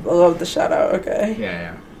love the shout out. Okay.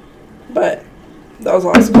 Yeah. But that was the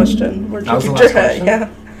last question. Where'd you That was the get last your question? Yeah.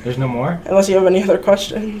 There's no more? Unless you have any other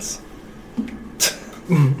questions.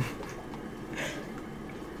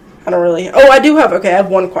 I don't really. Oh, I do have. Okay, I have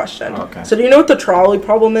one question. Okay. So do you know what the trolley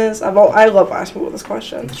problem is? I love asking people this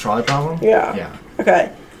question. The trolley problem? Yeah. Yeah.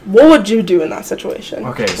 Okay. What would you do in that situation?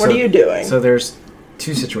 Okay. What are you doing? So there's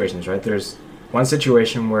two situations, right? There's one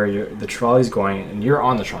situation where the trolley's going and you're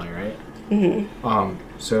on the trolley, right? Mm-hmm.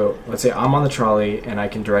 So let's say I'm on the trolley and I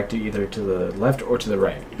can direct you either to the left or to the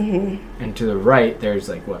right. Mm-hmm. And to the right, there's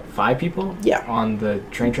like what, 5 people? Yeah. On the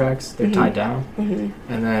train tracks, they're tied down.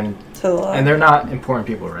 Mm-hmm. And then to the left. And they're not important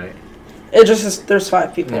people, right? It just is, there's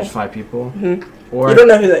 5 people. And there's 5 people. Mm-hmm. Or you don't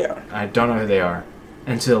know who they are. I don't know who they are.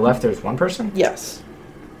 And to the left, there's 1 person. Yes.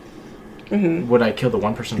 Mm-hmm. Would I kill the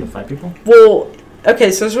 1 person of the 5 people? Well,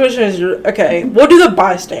 okay, so the situation is okay, we'll do the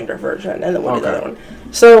bystander version and then we'll do the other one.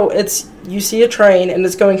 So it's, you see a train and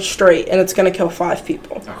it's going straight and it's going to kill 5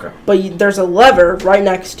 people. Okay. But there's a lever right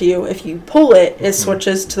next to you. If you pull it, it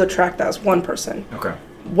switches to the track that has 1 person. Okay.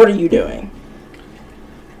 What are you doing?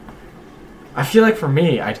 I feel like for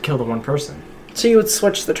me, I'd kill the 1 person. So you would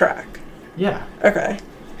switch the track? Yeah. Okay.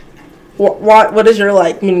 What is your,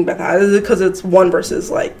 like, meaning by that? Is it because it's 1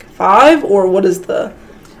 versus, like, 5? Or what is the...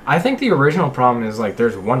 I think the original problem is, like,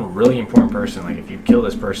 there's one really important person. Like, if you kill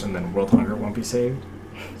this person, then world hunger won't be saved.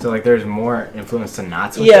 So, like, there's more influence to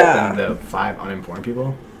not switch it than the 5 unimportant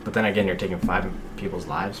people. But then again, you're taking 5 people's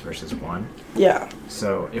lives versus 1. Yeah.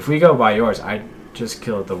 So, if we go by yours, I'd just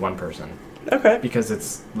kill the 1 person. Okay. Because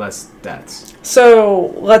it's less deaths.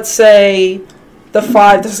 So, let's say the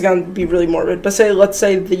 5, this is going to be really morbid, but let's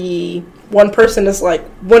say the 1 person is, like,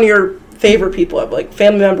 one of your favorite people, like,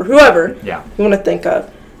 family member, whoever you want to think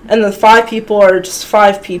of. And the 5 people are just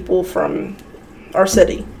 5 people from our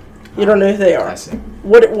city. You don't know who they are. I see.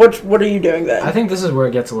 What are you doing then? I think this is where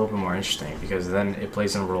it gets a little bit more interesting because then it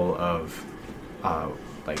plays a role of,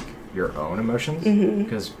 like, your own emotions.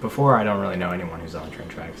 Because before, I don't really know anyone who's on train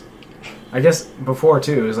tracks. I guess before,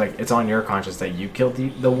 too, it was like it's on your conscience that you killed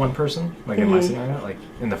the 1 person, like in my scenario, like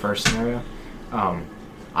in the first scenario.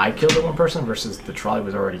 I killed the 1 person versus the trolley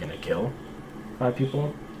was already going to kill 5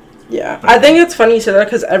 people. Yeah, I think it's funny you say that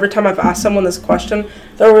because every time I've asked someone this question,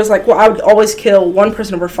 they're always like, well, I would always kill 1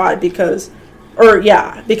 person over 5 because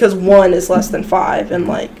 1 is less than 5 and,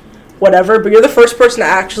 like, whatever. But you're the first person to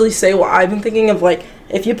actually say what I've been thinking of, like,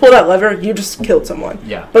 if you pull that lever, you just killed someone.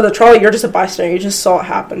 Yeah. But the trolley, you're just a bystander. You just saw it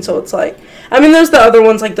happen. So it's like, I mean, there's the other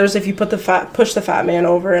ones, like, there's if you push the fat man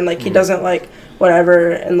over and, like, he doesn't, like, whatever,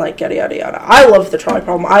 and, like, yada, yada, yada. I love the trolley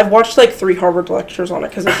problem. I've watched, like, 3 Harvard lectures on it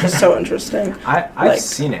because it's just so interesting. I've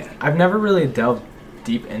seen it. I've never really delved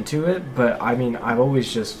deep into it, but, I mean, I've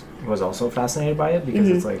always just was also fascinated by it because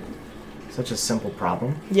it's, like, such a simple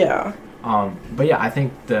problem. Yeah. But yeah, I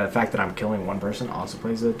think the fact that I'm killing 1 person also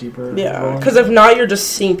plays a deeper role. Yeah, because if not, you're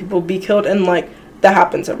just seeing people be killed, and, like, that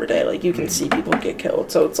happens every day. Like, you can see people get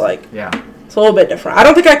killed, so it's, like, it's a little bit different. I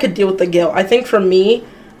don't think I could deal with the guilt. I think for me,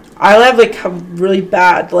 I have, like, a really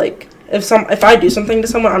bad, like, if I do something to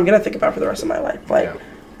someone, I'm going to think about it for the rest of my life. Like,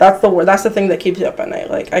 that's the thing that keeps you up at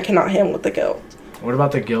night. Like, I cannot handle the guilt. What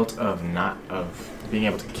about the guilt of being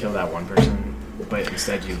able to kill that 1 person, but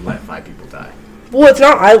instead you let 5 people die? Well, it's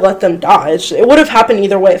not I let them die. It would have happened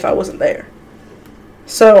either way if I wasn't there.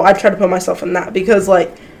 So I try to put myself in that because,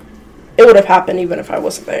 like, it would have happened even if I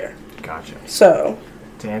wasn't there. Gotcha. So,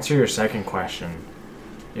 to answer your second question,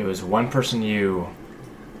 it was 1 person you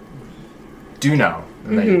do know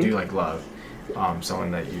and that you do, like, love,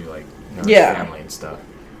 someone that you, like, know as family and stuff,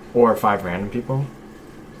 or 5 random people.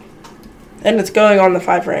 And it's going on the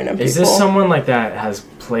 5 random people. Is this someone, like, that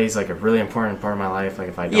plays, like, a really important part of my life? Like,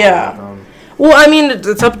 if I don't have them? Well, I mean,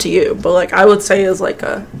 it's up to you, but, like, I would say is, like,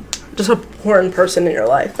 just an important person in your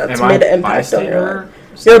life that's made an impact on your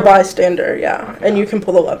life. You're a bystander, yeah, and you can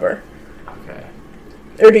pull the lever. Okay.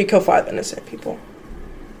 Or do you kill 5 innocent people?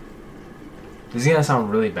 This is gonna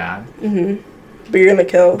sound really bad. But you're gonna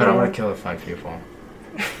kill. But I'm gonna kill the 5 people.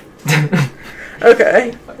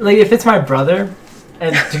 Okay. Like, if it's my brother,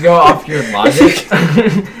 and to go off your logic,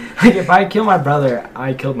 like, if I kill my brother,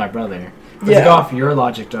 I killed my brother. But to go off your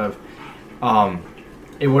logic of,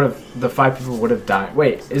 the 5 people would have died.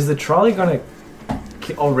 Wait, is the trolley gonna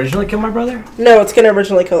originally kill my brother? No, it's gonna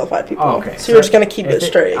originally kill the 5 people. Oh, okay. So you're just gonna keep it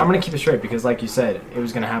straight. I'm gonna keep it straight because, like you said, it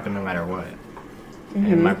was gonna happen no matter what.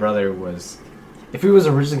 And my brother was... If he was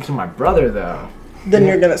originally to my brother, though... Then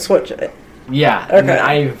you're going to switch it. Yeah. Okay. And then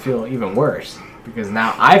I even feel even worse. Because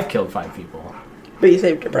now I've killed 5 people. But you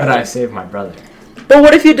saved your brother. But I saved my brother. But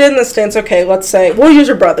what if you did in the stance, okay, let's say, we'll use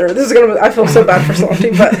your brother. This is going to... I feel so bad for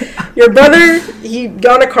Salty, but your brother, he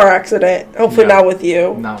got in a car accident. Hopefully not with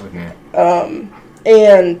you. Not with me.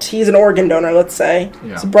 And he's an organ donor, let's say.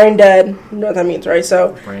 Yeah. He's brain dead. You know what that means, right?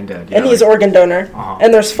 So brain dead, yeah. And he's an organ donor.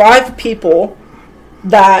 And there's 5 people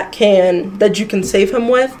that you can save him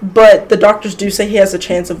with, but the doctors do say he has a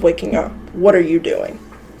chance of waking up. What are you doing?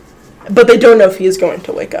 But they don't know if he is going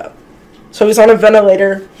to wake up. So he's on a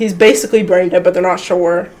ventilator. He's basically brain dead, but they're not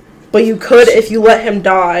sure. But you could, if you let him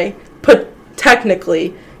die,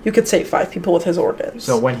 technically, you could save 5 people with his organs.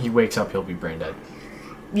 So when he wakes up, he'll be brain dead.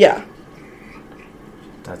 Yeah.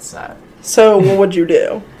 That's sad. So what would you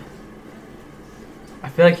do? I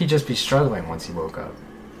feel like he'd just be struggling once he woke up.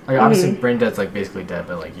 Like, obviously, brain dead's, like, basically dead,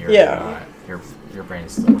 but, like, your brain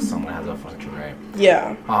still somewhat has a function, right?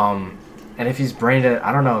 Yeah. And if he's brain dead,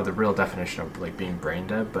 I don't know the real definition of, like, being brain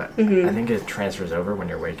dead, but I think it transfers over when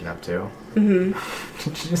you're waking up, too.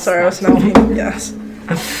 Sorry, I was smelling. Yes.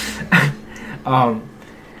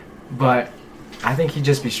 But I think he'd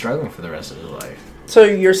just be struggling for the rest of his life. So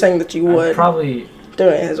you're saying that you would probably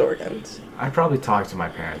donate his organs? I'd probably talk to my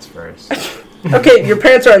parents first. Okay, your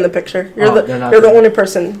parents are in the picture. You're the only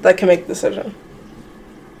person that can make the decision.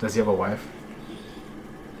 Does he have a wife?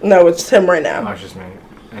 No, it's him right now. Oh, it's just me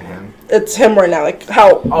and him. It's him right now. Like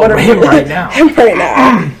how? Oh, him right now. Him right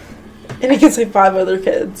now. And he can say 5 other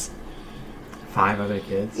kids. 5 other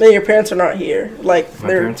kids? No, your parents are not here. Like my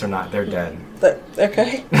parents are not. They're dead.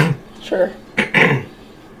 Okay. Sure.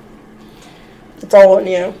 It's all on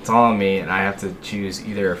you. It's all on me, and I have to choose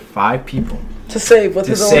either 5 people to save with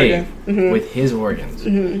his organ. With his organs.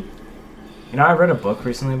 You know, I read a book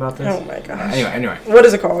recently about this. Oh my gosh. Anyway. What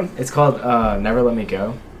is it called? It's called Never Let Me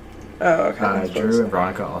Go. Oh, okay. Drew and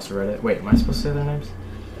Veronica also read it. Wait, am I supposed to say their names?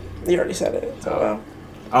 You already said it. So well.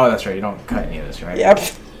 Oh, that's right. You don't cut any of this, right? Yep.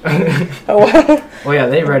 Oh well. Well, yeah,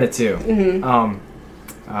 they read it too.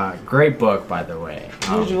 Great book, by the way.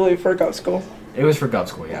 Usually for Gov School. It was for Gov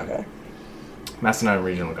School, yeah. Okay. Macedon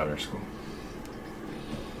Regional Governor School.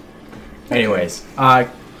 Anyways, I'm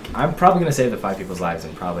probably going to save the 5 people's lives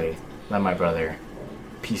and probably let my brother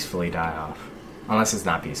peacefully die off. Unless it's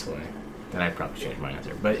not peacefully. Then I'd probably change my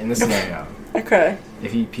answer. But in this scenario, okay,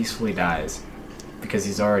 if he peacefully dies because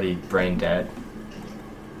he's already brain dead,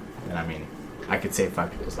 then I mean, I could save 5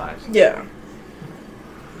 people's lives. Yeah.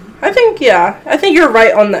 I think you're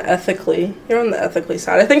right on the ethically. You're on the ethically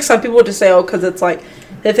side. I think some people just say, oh, because it's like,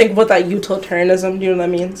 they think about that utilitarianism. Do you know what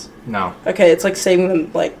that means? No. Okay, it's like saving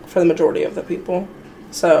them, like, for the majority of the people.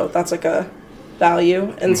 So that's like a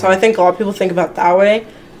value. And so I think a lot of people think about it that way.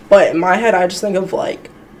 But in my head, I just think of,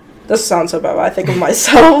 like, this sounds so bad, but I think of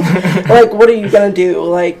myself. Like, what are you going to do?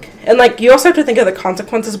 Like, and, like, you also have to think of the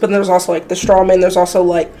consequences, but there's also, like, the straw man. There's also,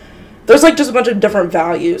 like, just a bunch of different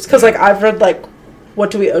values. Because, like, I've read, like,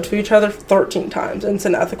 What Do We Owe to Each Other 13 times. And it's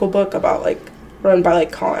an ethical book about, like, run by,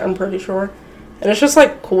 like, Kant, I'm pretty sure. And it's just,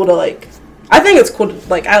 like, cool to, like, I think it's cool to,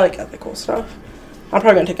 like, I like ethical stuff. I'm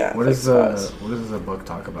probably going to take an ethics class. What does the book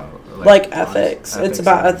talk about? Like ethics. It's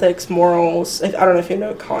about ethics, morals. I don't know if you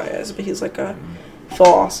know who Kant is, but he's, like, a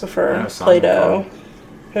philosopher. Plato.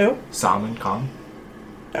 Who? Salman Khan?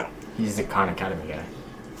 No. He's the Khan Academy guy.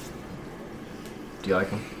 Do you like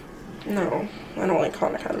him? No, I don't like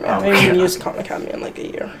Khan Academy. I haven't even used Khan Academy in, like, a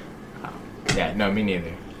year. Oh. Yeah, no, me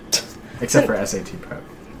neither. Except for SAT prep.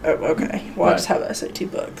 Oh, okay. Well, I just have an SAT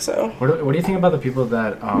book, so. What do you think about the people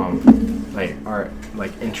that like are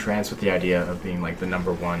like entranced with the idea of being like the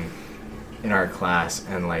number 1 in our class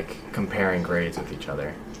and like comparing grades with each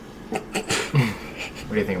other? What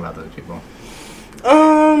do you think about those people?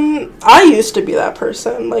 I used to be that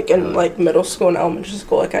person, like in like middle school and elementary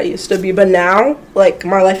school, like I used to be, but now, like,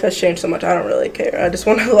 my life has changed so much. I don't really care. I just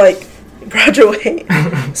want to like graduate.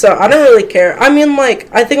 So I don't really care. I mean, like,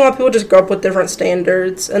 I think a lot of people just grow up with different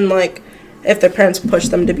standards, and like if their parents push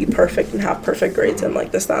them to be perfect and have perfect grades and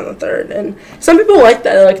like this, that, and the third, and some people like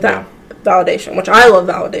that. They like that validation, which I love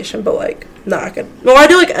validation, but like I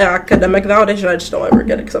do like academic validation. I just don't ever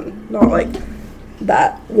get it because I'm not like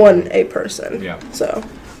that 1A person. Yeah. So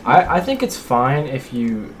I think it's fine if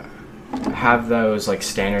you have those like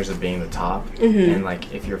standards of being the top, and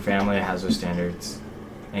like if your family has those standards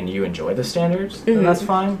and you enjoy the standards, then that's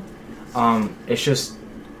fine. It's just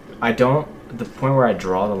the point where I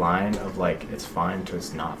draw the line of like it's fine to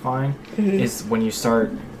it's not fine is when you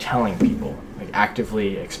start telling people, like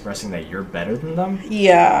actively expressing that you're better than them.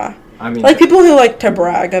 Yeah. I mean, like people who like to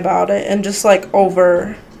brag about it and just like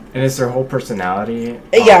over And it's their whole personality.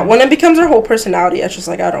 Yeah, when it becomes their whole personality, it's just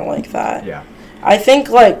like, I don't like that. Yeah. I think,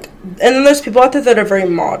 like, and then there's people out there that are very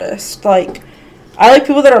modest. Like, I like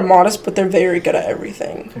people that are modest, but they're very good at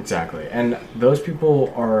everything. Exactly. And those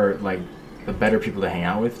people are, like, the better people to hang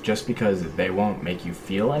out with just because they won't make you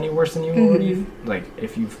feel any worse than you already. Like,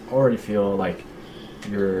 if you already feel like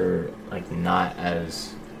you're, like, not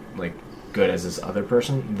as, like, good as this other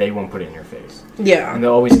person, they won't put it in your face. Yeah. And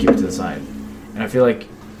they'll always keep it to the side. And I feel like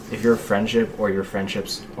if your friendship or your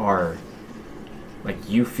friendships are, like,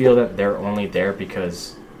 you feel that they're only there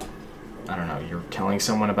because, I don't know, you're telling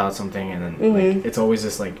someone about something and then, like, it's always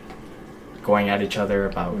this, like, going at each other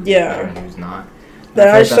about who's better and who's not. Then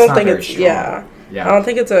I just don't think it's, yeah. I don't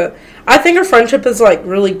think it's I think a friendship is, like,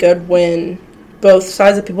 really good when both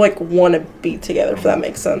sides of people, like, want to be together, if that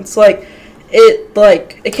makes sense. Like,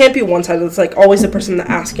 it can't be one side. It's, like, always the person that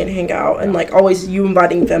asks you to hang out and, like, always you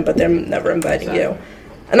inviting them, but them never inviting you.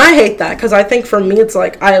 And I hate that, because I think for me, it's,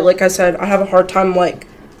 like I said, I have a hard time, like,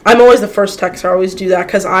 I'm always the first texter. I always do that,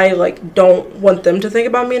 because I, like, don't want them to think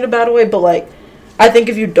about me in a bad way, but, like, I think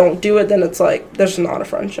if you don't do it, then it's, like, there's not a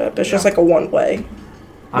friendship. It's just, like, a one-way.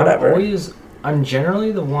 Whatever. I'm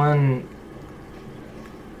generally the one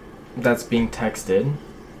that's being texted.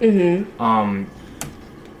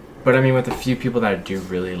 But, I mean, with a few people that I do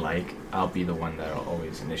really like, I'll be the one that'll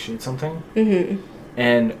always initiate something.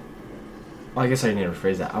 And, well, I guess I need to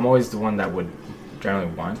rephrase that. I'm always the one that would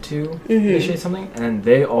generally want to initiate something, and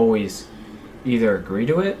they always either agree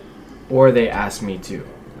to it or they ask me to.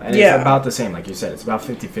 And it's about the same, like you said. It's about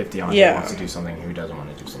 50-50 on who wants to do something and who doesn't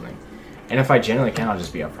want to do something. And if I genuinely can, I'll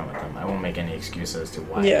just be upfront with them. I won't make any excuses as to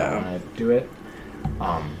why I don't want to do it.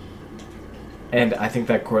 And I think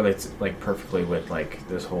that correlates, like, perfectly with, like,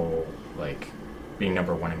 this whole, like, being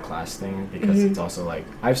number one in class thing, because it's also, like,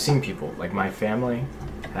 I've seen people, like, my family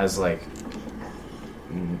has, like,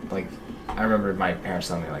 I remember my parents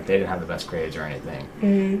telling me, like, they didn't have the best grades or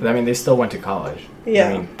anything. But, I mean, they still went to college. I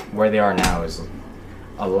mean, where they are now is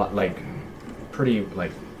a lot, like, pretty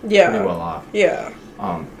well off.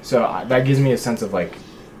 So that gives me a sense of, like,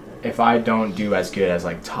 if I don't do as good as,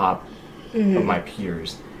 like, top of my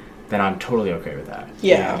peers, then I'm totally okay with that.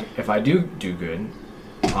 And if I do good,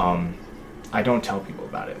 I don't tell people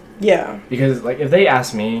about it. Because, like, if they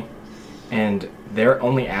ask me and they're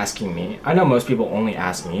only asking me, I know most people only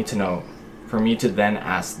ask me to know, for me to then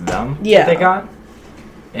ask them what they got.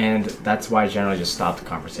 And that's why I generally just stop the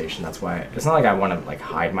conversation. That's why it's not like I want to, like,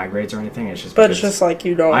 hide my grades or anything. It's just it's just like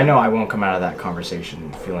you don't. I know I won't come out of that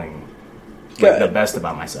conversation feeling like the best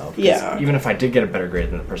about myself. Even if I did get a better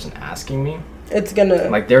grade than the person asking me, it's gonna,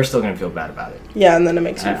 like, they're still gonna feel bad about it. And then it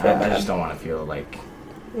makes you feel bad. I just don't want to feel like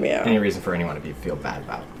any reason for anyone to feel bad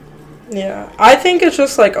about it. I think it's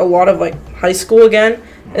just, like, a lot of, like, high school again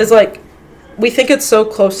is, like, we think it's so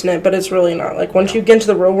close-knit, but it's really not. Like, once you get into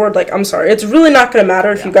the real world, like, I'm sorry, it's really not going to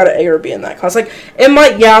matter if you got an A or B in that class. Like, it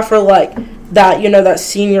might, for, like, that, that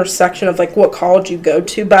senior section of, like, what college you go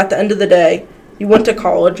to, but at the end of the day, you went to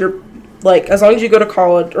college, or, like, as long as you go to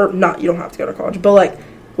college, or not, you don't have to go to college, but, like,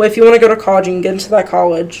 well, if you want to go to college and get into that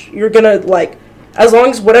college, you're going to, like, as long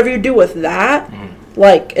as whatever you do with that,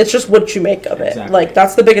 like, it's just what you make of it. Like,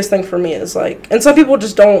 that's the biggest thing for me is, like, and some people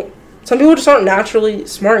just aren't naturally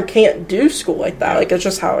smart and can't do school like that. Like, it's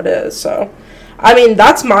just how it is. So, I mean,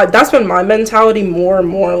 that's been my mentality more and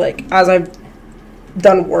more, like, as I've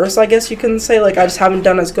done worse, I guess you can say. Like, I just haven't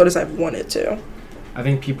done as good as I've wanted to. I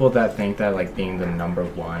think people that think that, like, being the number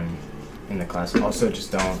one in the class also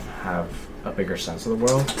just don't have a bigger sense of the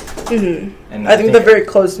world. And I think they're very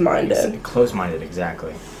closed-minded. Closed-minded,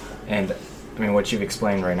 exactly. And, I mean, what you've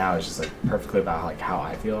explained right now is just, like, perfectly about, like, how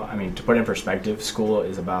I feel. I mean, to put it in perspective, school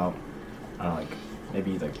is about, I don't know, like,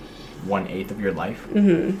 maybe, like, 1/8 of your life,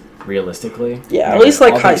 realistically. At least,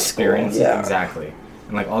 like, high school. Exactly.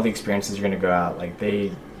 And, like, all the experiences you're going to go out, like,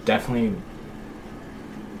 they definitely...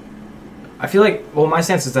 I feel like, well, my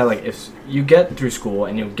sense is that, like, if you get through school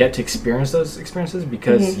and you get to experience those experiences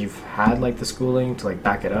because you've had, like, the schooling to, like,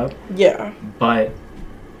 back it up. But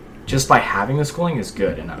just by having the schooling is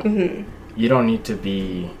good enough. You don't need to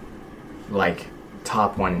be, like,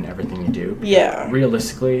 top one in everything you do.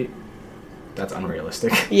 Realistically, that's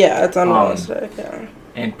unrealistic. It's unrealistic,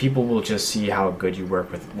 And people will just see how good you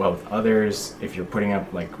work with others if you're putting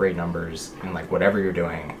up, like, great numbers and, like, whatever you're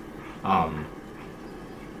doing.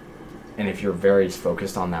 And if you're very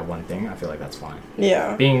focused on that one thing, I feel like that's fine.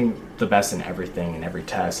 Being the best in everything, in every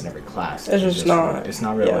test, in every class, it's just not. It's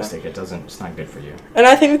not realistic. It's not good for you. And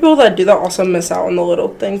I think people that do that also miss out on the little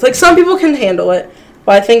things. Like, some people can handle it,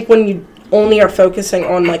 but I think when you only are focusing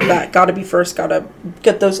on, like, that, gotta be first, gotta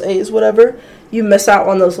get those A's, whatever, you miss out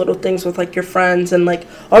on those little things with, like, your friends, and, like,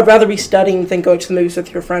 I'd rather be studying than going to the movies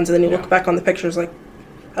with your friends, and then you look back on the pictures, like,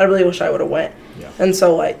 I really wish I would have went. Yeah. And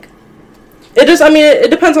so, like, it just, I mean, it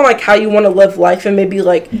depends on, like, how you want to live life, and maybe,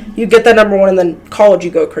 like, you get that number one, and then college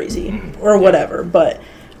you go crazy, or whatever, but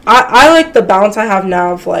I like the balance I have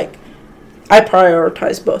now of, like, I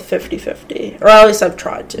prioritize both 50-50, or at least I've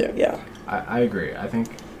tried to, yeah. I agree. I think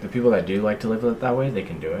the people that do like to live it that way, they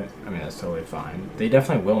can do it. I mean, that's totally fine. They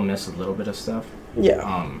definitely will miss a little bit of stuff.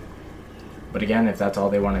 Yeah. But again, if that's all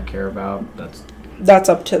they want to care about, that's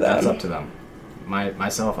up to them. That's up to them.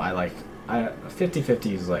 Myself, I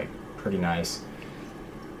 50-50 is, like, pretty nice.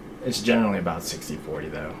 It's generally about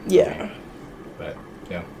 60-40 though. Yeah. But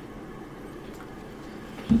yeah.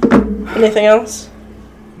 Anything else?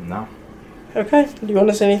 No. Okay. Do you want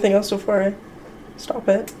to say anything else before I stop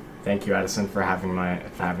it? Thank you, Addison, for having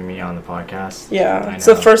me on the podcast. Yeah, it's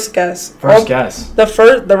the first guest. Guest.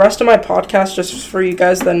 The rest of my podcast, just for you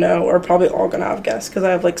guys that know, are probably all gonna have guests because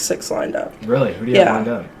I have like 6 lined up. Really? Who do you have lined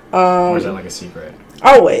up? Or is that like a secret?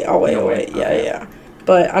 I'll wait. Yeah.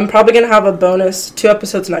 But I'm probably gonna have a bonus 2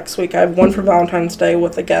 episodes next week. I have one for Valentine's Day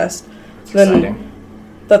with a guest. That's then exciting.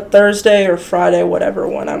 The Thursday or Friday, whatever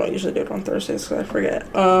one. I don't usually do it on Thursdays because I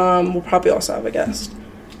forget. We'll probably also have a guest.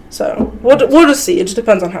 So we'll just see. It just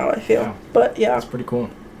depends on how I feel. Yeah. But yeah, that's pretty cool.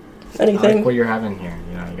 Anything? I like what you're having here.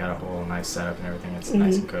 You know, you got a whole nice setup and everything. It's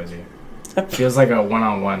nice and cozy. It feels like a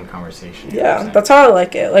one-on-one conversation. Yeah, that's how I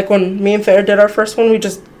like it. Like when me and Fair did our first one, we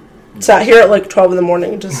just sat here at like 12 in the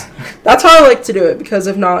morning. Just that's how I like to do it, because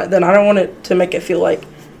if not, then I don't want it to make it feel like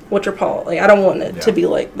like I don't want it to be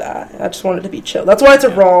like that. I just want it to be chill. That's why it's a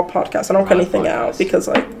raw podcast. I don't cut anything out, because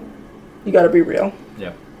like you got to be real.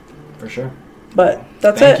 Yeah, for sure. But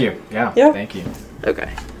that's Thank you. Yeah. Thank you.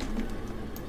 Okay.